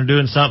talking or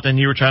doing something.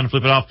 You were trying to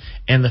flip it off,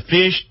 and the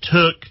fish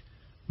took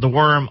the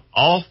worm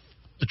off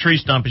the tree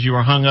stump as you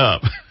were hung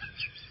up.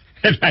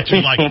 And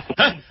Patrick's like,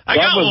 I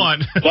got one.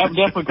 That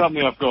definitely caught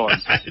me off guard.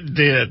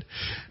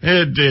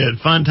 It did.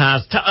 Fun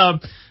times.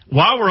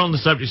 While we're on the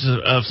subject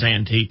of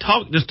Santee,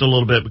 talk just a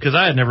little bit, because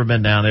I had never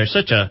been down there.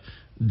 Such a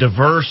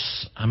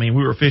diverse, I mean,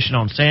 we were fishing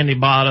on sandy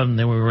bottom,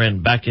 then we were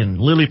back in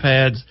lily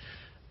pads,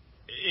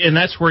 and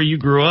that's where you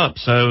grew up.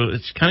 So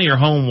it's kind of your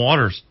home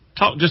waters.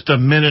 Talk just a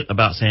minute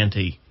about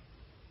Santee.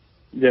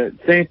 Yeah,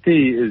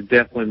 Santee is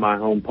definitely my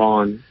home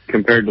pond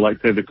compared to,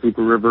 like, say, the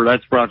Cooper River.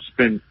 That's where I've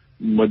spent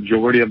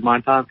majority of my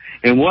time.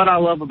 And what I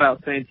love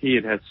about Santee,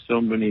 it has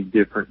so many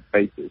different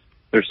faces.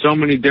 There's so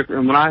many different,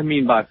 and what I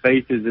mean by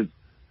faces,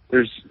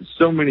 there's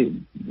so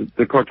many,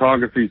 the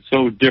cartography is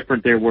so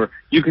different there, where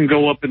you can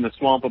go up in the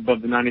swamp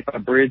above the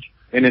 95 bridge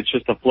and it's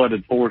just a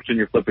flooded forest and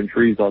you're flipping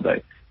trees all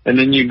day. And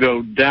then you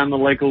go down the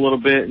lake a little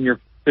bit and you're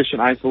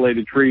fishing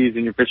isolated trees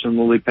and you're fishing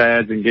lily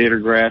pads and gator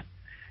grass.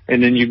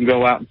 And then you can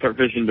go out and start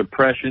fishing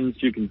depressions.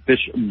 You can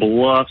fish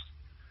bluffs,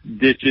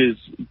 ditches,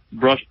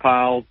 brush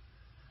piles.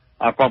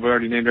 I probably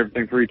already named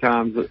everything 3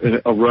 times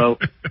in a row,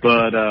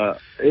 but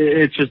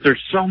it's just,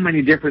 there's so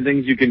many different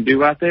things you can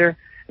do out there,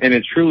 and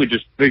it's truly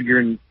just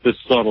figuring the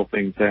subtle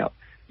things out.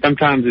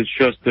 Sometimes it's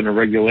just an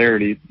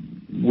irregularity,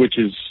 which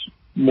is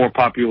more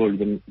popular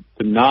than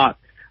not.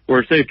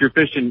 Where, say, if you're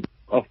fishing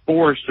a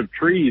forest of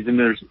trees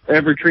and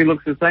every tree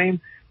looks the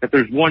same, if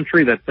there's one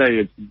tree that, say,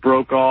 it's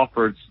broke off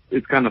or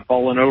it's kind of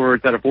fallen over,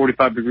 it's at a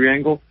 45-degree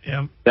angle,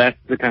 yeah, that's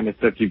the kind of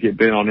stuff you get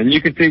bit on. And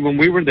you can see when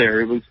we were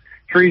there, it was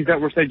trees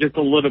that were, say, just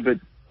a little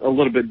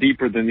bit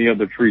deeper than the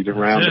other trees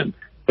around them.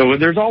 So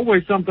there's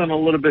always something a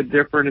little bit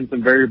different and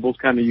some variables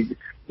kind of you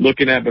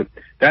looking at, but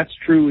that's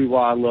truly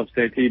why I love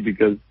Santee,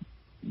 because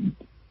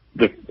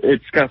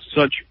it's got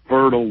such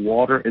fertile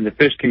water and the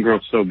fish can grow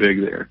so big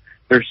there.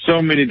 There's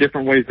so many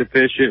different ways to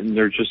fish it, and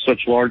there's just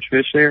such large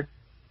fish there.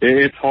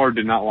 It's hard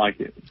to not like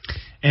it.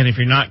 And if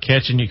you're not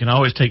catching, you can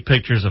always take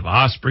pictures of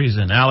ospreys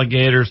and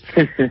alligators.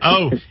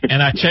 Oh,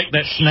 and I checked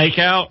that snake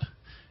out.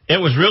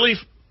 It was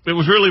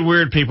really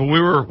weird, people.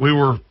 We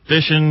were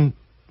fishing,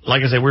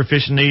 like I said, we were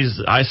fishing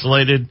these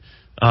isolated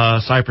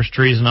cypress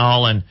trees and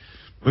all, and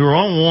we were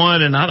on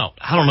one, and I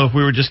don't know if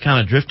we were just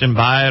kind of drifting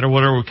by it or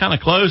whatever. We're kind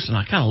of close, and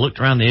I kind of looked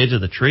around the edge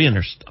of the tree, and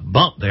there's a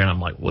bump there, and I'm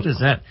like, what is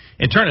that?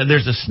 It turned out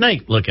there's a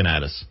snake looking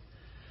at us.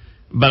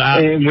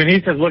 And when he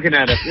says looking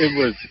at us, it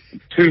was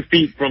 2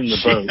 feet from the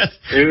boat.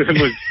 It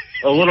was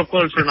a little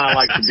closer than I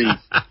like to be.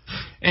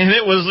 And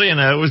it was,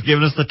 it was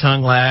giving us the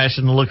tongue lash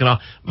and looking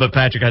off. But,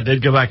 Patrick, I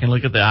did go back and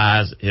look at the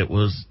eyes. It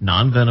was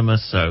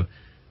non-venomous, so,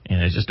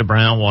 it's just a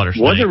brown water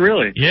snake. Was it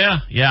really? Yeah,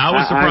 I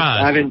was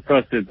surprised. I didn't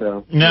trust it,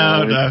 though.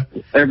 No.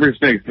 Every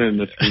snake's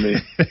venomous for me.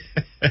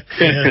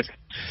 Yes.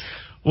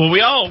 Well,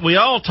 we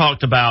all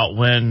talked about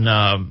when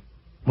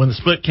the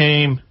split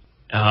came,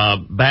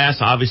 Bass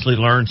obviously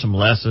learned some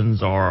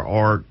lessons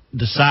or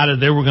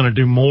decided they were going to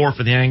do more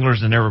for the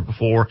anglers than ever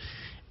before.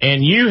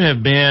 And you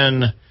have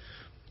been,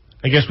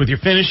 I guess, with your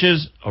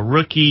finishes, a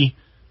rookie,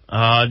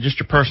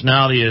 just your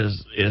personality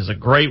is a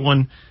great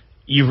one.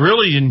 You've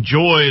really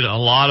enjoyed a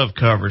lot of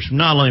coverage,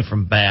 not only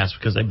from Bass,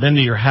 because they've been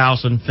to your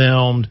house and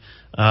filmed.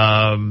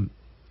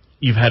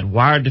 You've had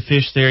Wired to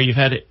Fish there. You've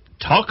had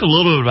talk a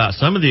little bit about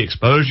some of the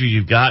exposure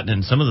you've gotten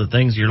and some of the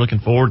things you're looking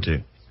forward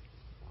to.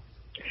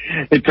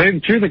 It tell you the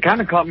truth, it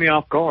kind of caught me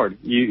off guard.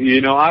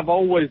 You know,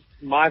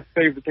 my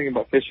favorite thing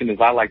about fishing is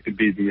I like to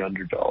be the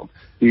underdog.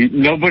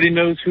 Nobody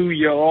knows who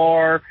you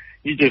are.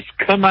 You just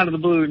come out of the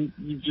blue and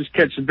you just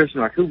catch the fish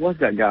and like, who was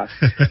that guy?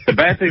 The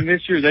bad thing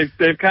this year,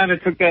 they've kind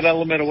of took that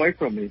element away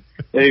from me.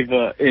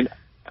 And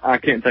I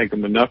can't thank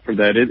them enough for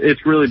that.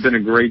 It's really been a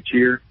great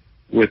year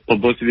with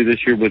publicity this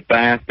year with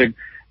bass.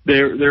 They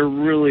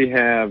really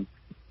have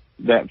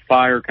that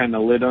fire kind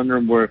of lit under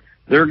them where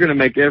they're going to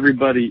make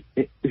everybody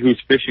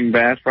who's fishing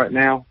bass right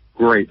now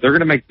great. They're going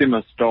to make them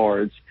a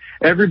star.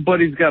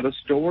 Everybody's got a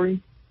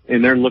story,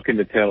 and they're looking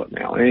to tell it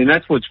now. And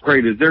that's what's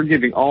great is they're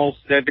giving all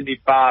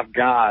 75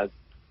 guys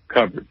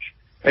coverage.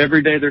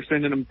 Every day they're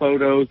sending them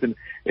photos, and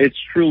it's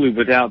truly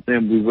without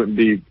them we wouldn't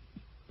be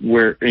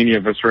where any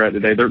of us are at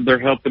today. They're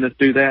helping us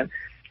do that.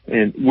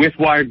 And with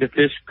Wired to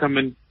Fish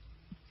coming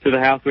to the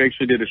house, we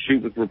actually did a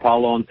shoot with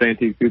Rapallo and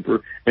Santee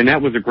Cooper, and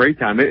that was a great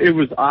time. It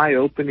was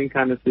eye-opening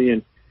kind of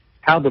seeing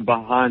how the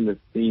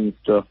behind-the-scenes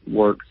stuff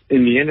works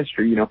in the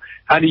industry. You know,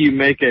 how do you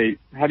make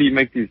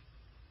these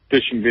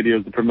fishing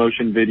videos, the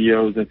promotion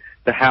videos, and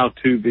the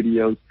how-to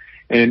videos?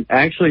 And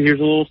actually, here's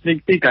a little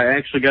sneak peek. I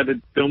actually got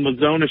to film a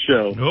Zona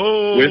show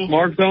with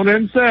Mark Zona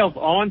himself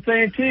on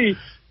Santee.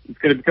 It's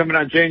going to be coming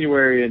out in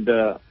January, and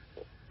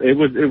it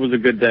was a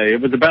good day.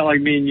 It was about like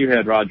me and you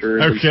had, Roger.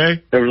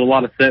 There was a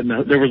lot of setting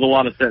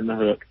the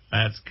hook.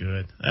 That's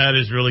good. That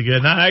is really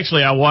good. Now,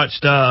 actually, I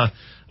watched a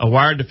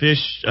Wired to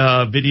Fish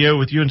video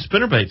with you and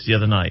spinnerbaits the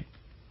other night.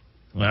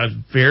 Well, have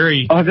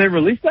they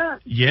released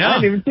that? Yeah. I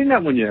haven't even seen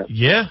that one yet.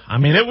 Yeah. I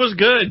mean, it was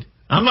good.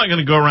 I'm not going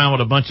to go around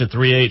with a bunch of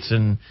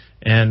 3/8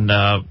 and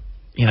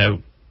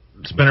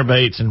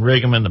spinnerbaits and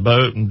rig them in the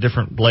boat and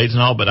different blades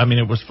and all, but I mean,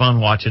 it was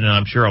fun watching, and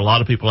I'm sure a lot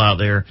of people out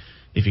there,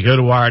 if you go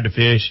to Wired to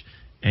Fish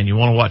and you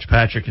want to watch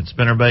Patrick and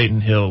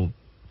spinnerbaiting, he'll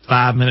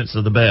 5 minutes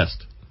of the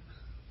best.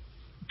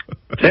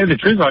 Tell you the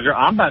truth, Roger,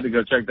 I'm about to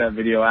go check that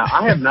video out.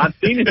 I have not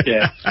seen it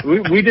yet.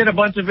 We did a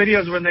bunch of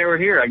videos when they were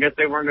here. I guess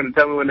they weren't going to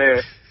tell me when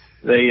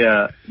they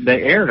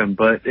aired them,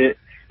 but it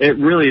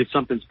really is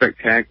something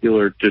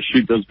spectacular to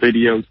shoot those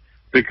videos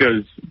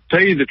because, tell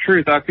you the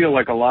truth, I feel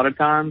like a lot of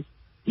times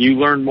you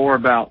learn more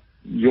about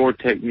your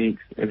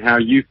techniques and how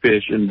you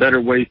fish and better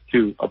ways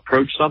to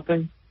approach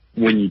something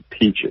when you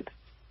teach it.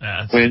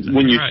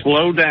 When you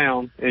slow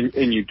down and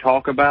you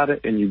talk about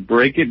it and you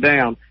break it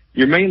down,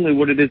 you're mainly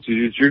what it is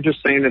you're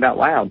just saying it out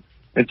loud.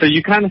 And so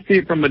you kind of see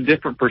it from a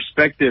different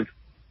perspective.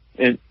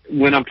 And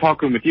when I'm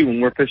talking with you,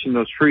 when we're fishing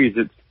those trees,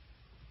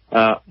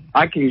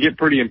 I can get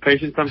pretty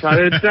impatient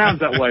sometimes. It sounds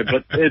that way,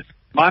 but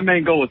my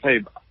main goal is, hey,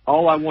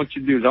 all I want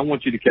you to do is I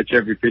want you to catch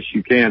every fish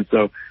you can.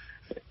 So,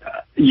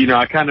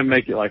 I kind of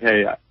make it like,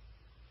 hey,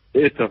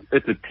 it's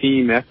a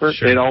team effort.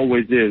 Sure. It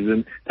always is.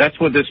 And that's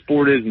what this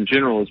sport is in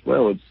general as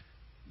well. It's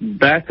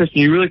bass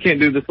fishing. You really can't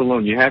do this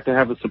alone. You have to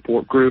have a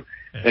support crew.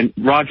 Yeah. And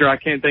Roger, I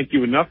can't thank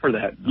you enough for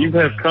that. You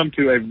have come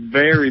to a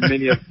very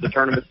many of the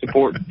tournament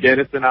support,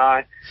 Dennis and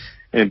I,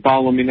 and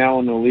follow me now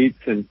on the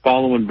elites and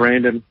following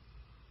Brandon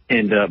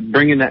and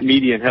bringing that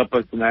media and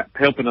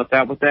helping us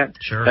out with that.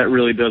 Sure. That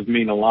really does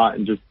mean a lot.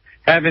 And just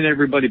having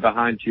everybody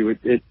behind you,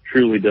 it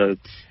truly does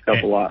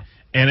help a lot.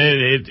 And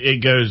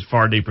it goes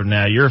far deeper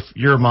now.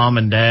 Your mom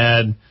and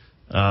dad,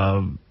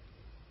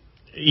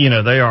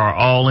 they are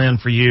all in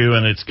for you,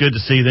 and it's good to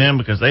see them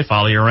because they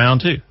follow you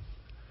around too.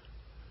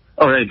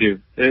 Oh, they do.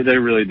 They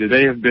really do.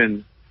 They have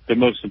been the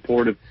most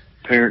supportive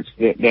parents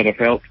that have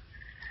helped.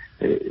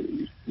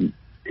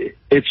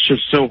 It's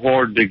just so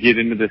hard to get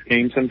into this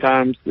game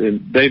sometimes,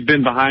 and they've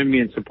been behind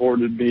me and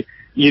supported me.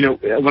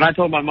 When I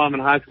told my mom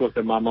in high school, I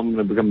said, Mom, I'm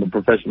going to become a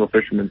professional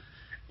fisherman.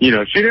 She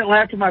didn't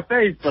laugh to my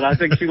face, but I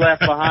think she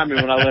laughed behind me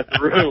when I left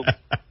the room.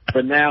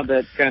 But now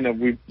that kind of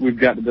we've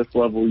got to this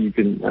level,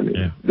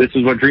 this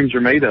is what dreams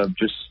are made of,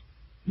 just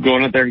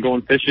going out there and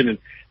going fishing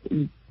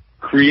and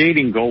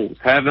creating goals,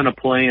 having a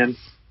plan,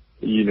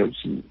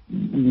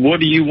 what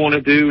do you want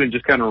to do and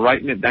just kind of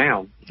writing it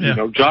down,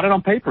 jot it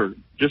on paper.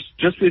 Just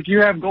if you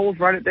have goals,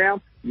 write it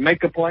down,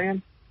 make a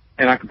plan,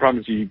 and I can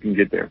promise you can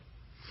get there.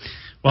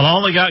 Well, I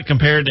only got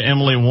compared to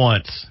Emily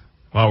once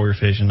while we were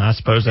fishing. I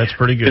suppose that's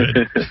pretty good.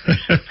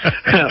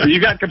 You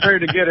got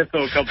compared to Geddes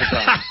a couple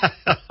times.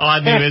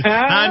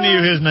 I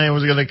knew his name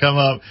was going to come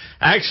up.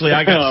 Actually,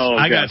 I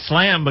got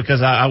slammed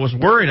because I was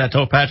worried. I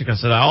told Patrick, I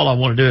said, all I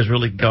want to do is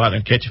really go out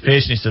and catch a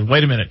fish. And he said,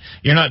 wait a minute,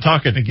 you're not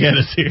talking to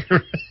Geddes here.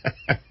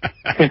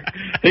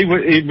 He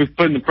was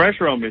putting the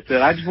pressure on me. He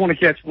said, I just want to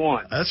catch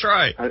one. That's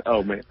right.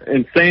 Man.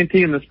 And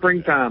Santee in the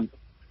springtime.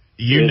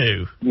 You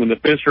knew. When the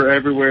fish are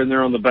everywhere and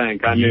they're on the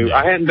bank, I knew.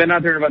 I hadn't been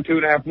out there in about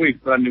 2.5 weeks,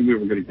 but I knew we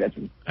were going to catch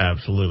them.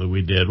 Absolutely,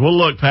 we did. Well,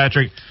 look,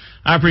 Patrick,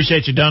 I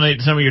appreciate you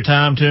donating some of your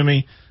time to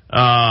me.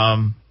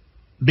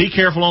 Be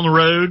careful on the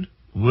road.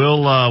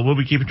 We'll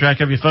be keeping track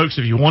of you, folks.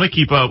 If you want to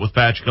keep up with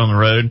Patrick on the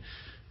road,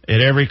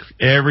 at every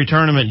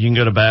tournament, you can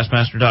go to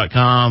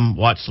Bassmaster.com,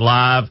 watch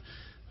live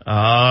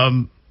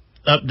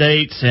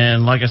updates,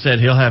 and like I said,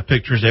 he'll have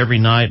pictures every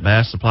night.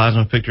 Bass supplies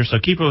him with pictures, so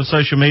keep up with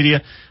social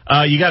media.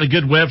 You got a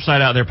good website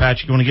out there,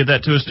 Patrick. You want to get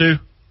that to us too?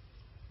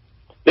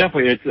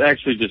 Definitely. It's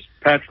actually just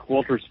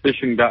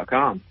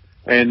PatrickWaltersFishing.com.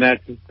 and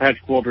that's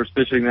Patrick Walters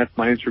Fishing. That's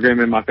my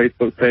Instagram and my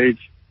Facebook page.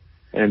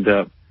 And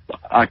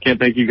I can't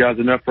thank you guys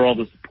enough for all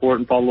the support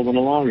and following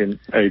along, and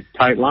a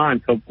tight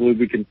line. Hopefully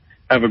we can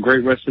have a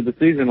great rest of the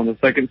season on the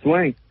second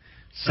swing.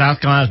 South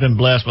Carolina's been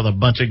blessed with a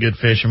bunch of good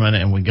fishermen,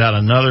 and we got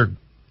another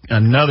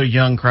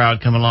young crowd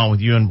coming along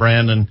with you and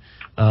Brandon.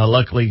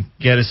 Luckily,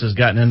 Geddes has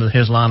gotten into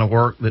his line of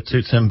work that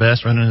suits him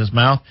best, running his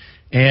mouth,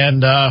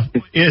 and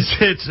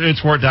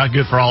it's worked out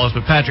good for all of us.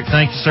 But Patrick,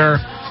 thank you, sir.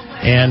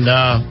 And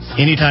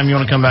anytime you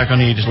want to come back on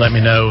here, just let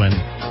me know. And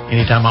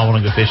anytime I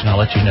want to go fishing, I'll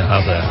let you know.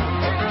 How's that?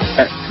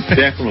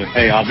 Definitely.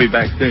 Hey, I'll be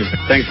back soon.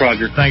 Thanks,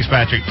 Roger. Thanks,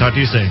 Patrick. Talk to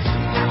you soon.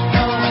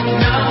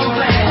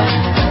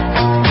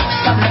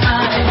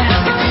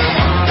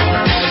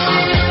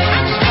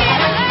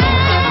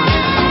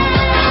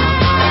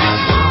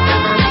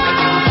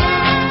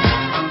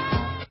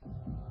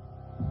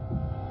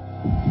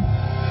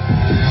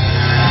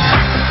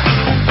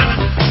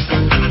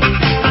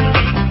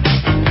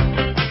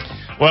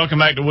 Welcome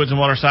back to Woods and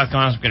Water, South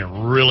Carolina. I'm getting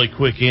a really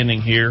quick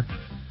ending here.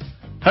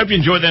 Hope you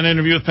enjoyed that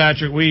interview with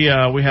Patrick. We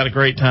had a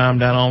great time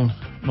down on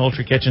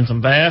Moultrie catching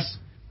some bass.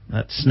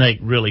 That snake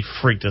really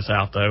freaked us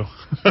out, though.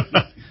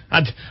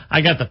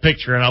 I got the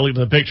picture, and I looked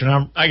at the picture,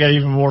 and I got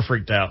even more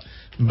freaked out.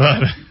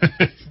 But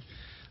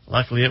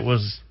luckily it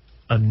was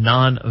a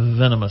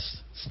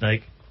non-venomous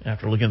snake.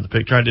 After looking at the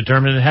picture, I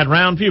determined it had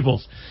round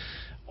pupils.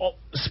 Well,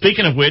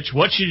 speaking of which,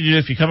 what should you do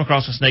if you come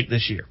across a snake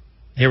this year?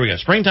 Here we go.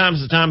 Springtime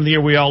is the time of the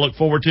year we all look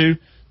forward to.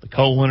 The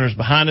cold winter is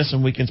behind us,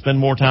 and we can spend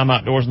more time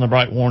outdoors in the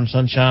bright, warm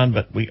sunshine,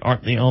 but we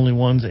aren't the only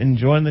ones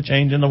enjoying the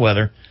change in the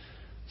weather.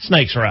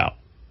 Snakes are out.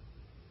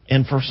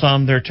 And for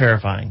some, they're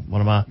terrifying. One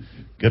of my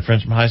good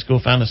friends from high school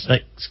found a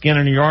snake skin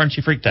in her yard, and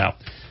she freaked out.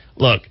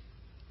 Look,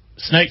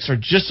 snakes are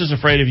just as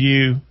afraid of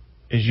you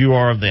as you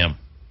are of them.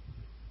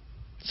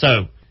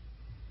 So,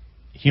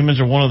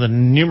 humans are one of the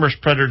numerous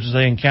predators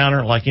they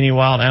encounter. Like any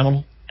wild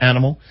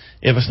animal,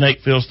 if a snake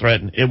feels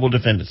threatened, it will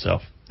defend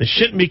itself. This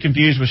shouldn't be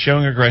confused with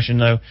showing aggression,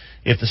 though.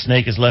 If the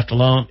snake is left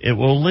alone, it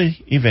will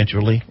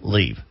eventually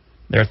leave.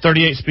 There are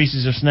 38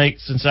 species of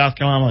snakes in South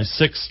Carolina. Only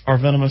 6 are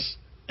venomous,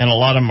 and a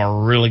lot of them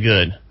are really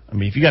good. I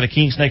mean, if you got a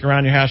king snake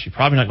around your house, you're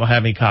probably not going to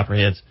have any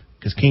copperheads,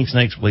 because king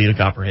snakes will eat a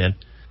copperhead.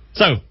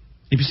 So,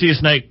 if you see a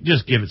snake,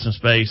 just give it some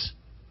space.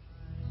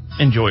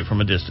 Enjoy it from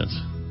a distance.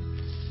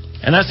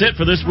 And that's it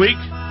for this week.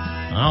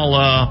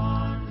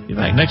 I'll be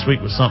back next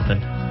week with something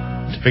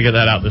to figure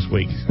that out this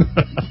week.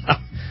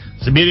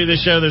 It's the beauty of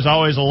this show. There's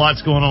always a lot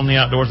going on in the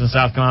outdoors in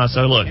South Carolina.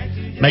 So, look,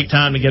 make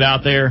time to get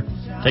out there.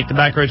 Take the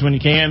back roads when you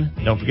can.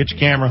 Don't forget your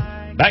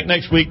camera. Back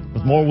next week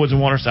with more Woods and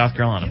Water, South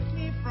Carolina.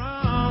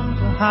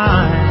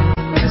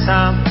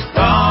 I'm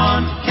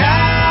gone to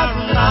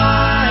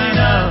Carolina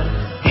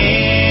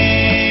in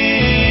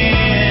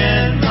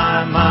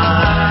my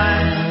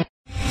mind.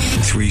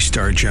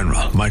 3-star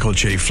General Michael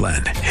J.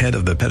 Flynn, head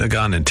of the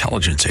Pentagon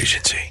Intelligence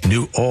Agency,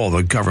 knew all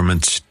the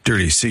government's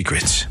dirty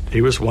secrets.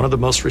 He was one of the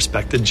most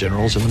respected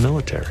generals in the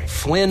military.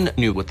 Flynn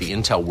knew what the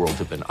intel world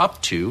had been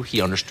up to.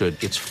 He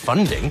understood its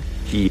funding.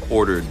 He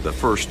ordered the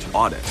first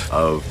audit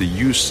of the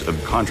use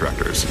of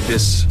contractors.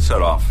 This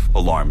set off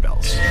alarm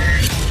bells.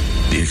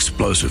 The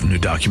explosive new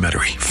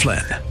documentary,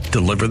 Flynn,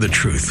 Deliver the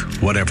Truth,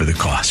 Whatever the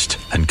Cost,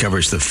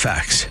 uncovers the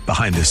facts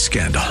behind this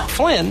scandal.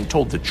 Flynn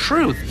told the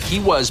truth. He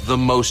was the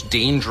most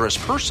dangerous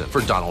person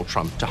for Donald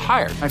Trump to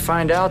hire. I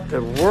find out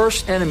the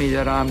worst enemy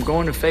that I'm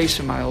going to face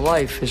in my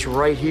life is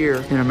right here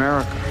in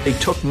America. They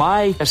took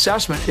my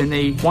assessment and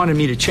they wanted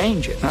me to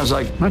change it. And I was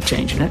like, I'm not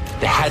changing it.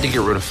 They had to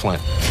get rid of Flynn.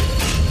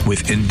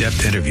 With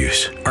in-depth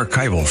interviews,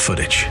 archival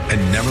footage,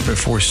 and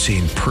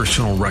never-before-seen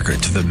personal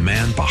records of the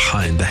man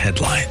behind the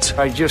headlines.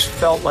 I just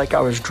felt like I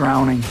was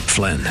drowning.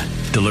 Flynn,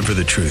 Deliver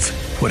the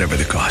Truth, Whatever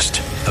the Cost.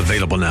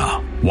 Available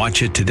now.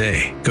 Watch it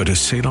today. Go to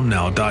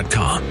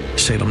salemnow.com.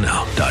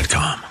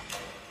 salemnow.com.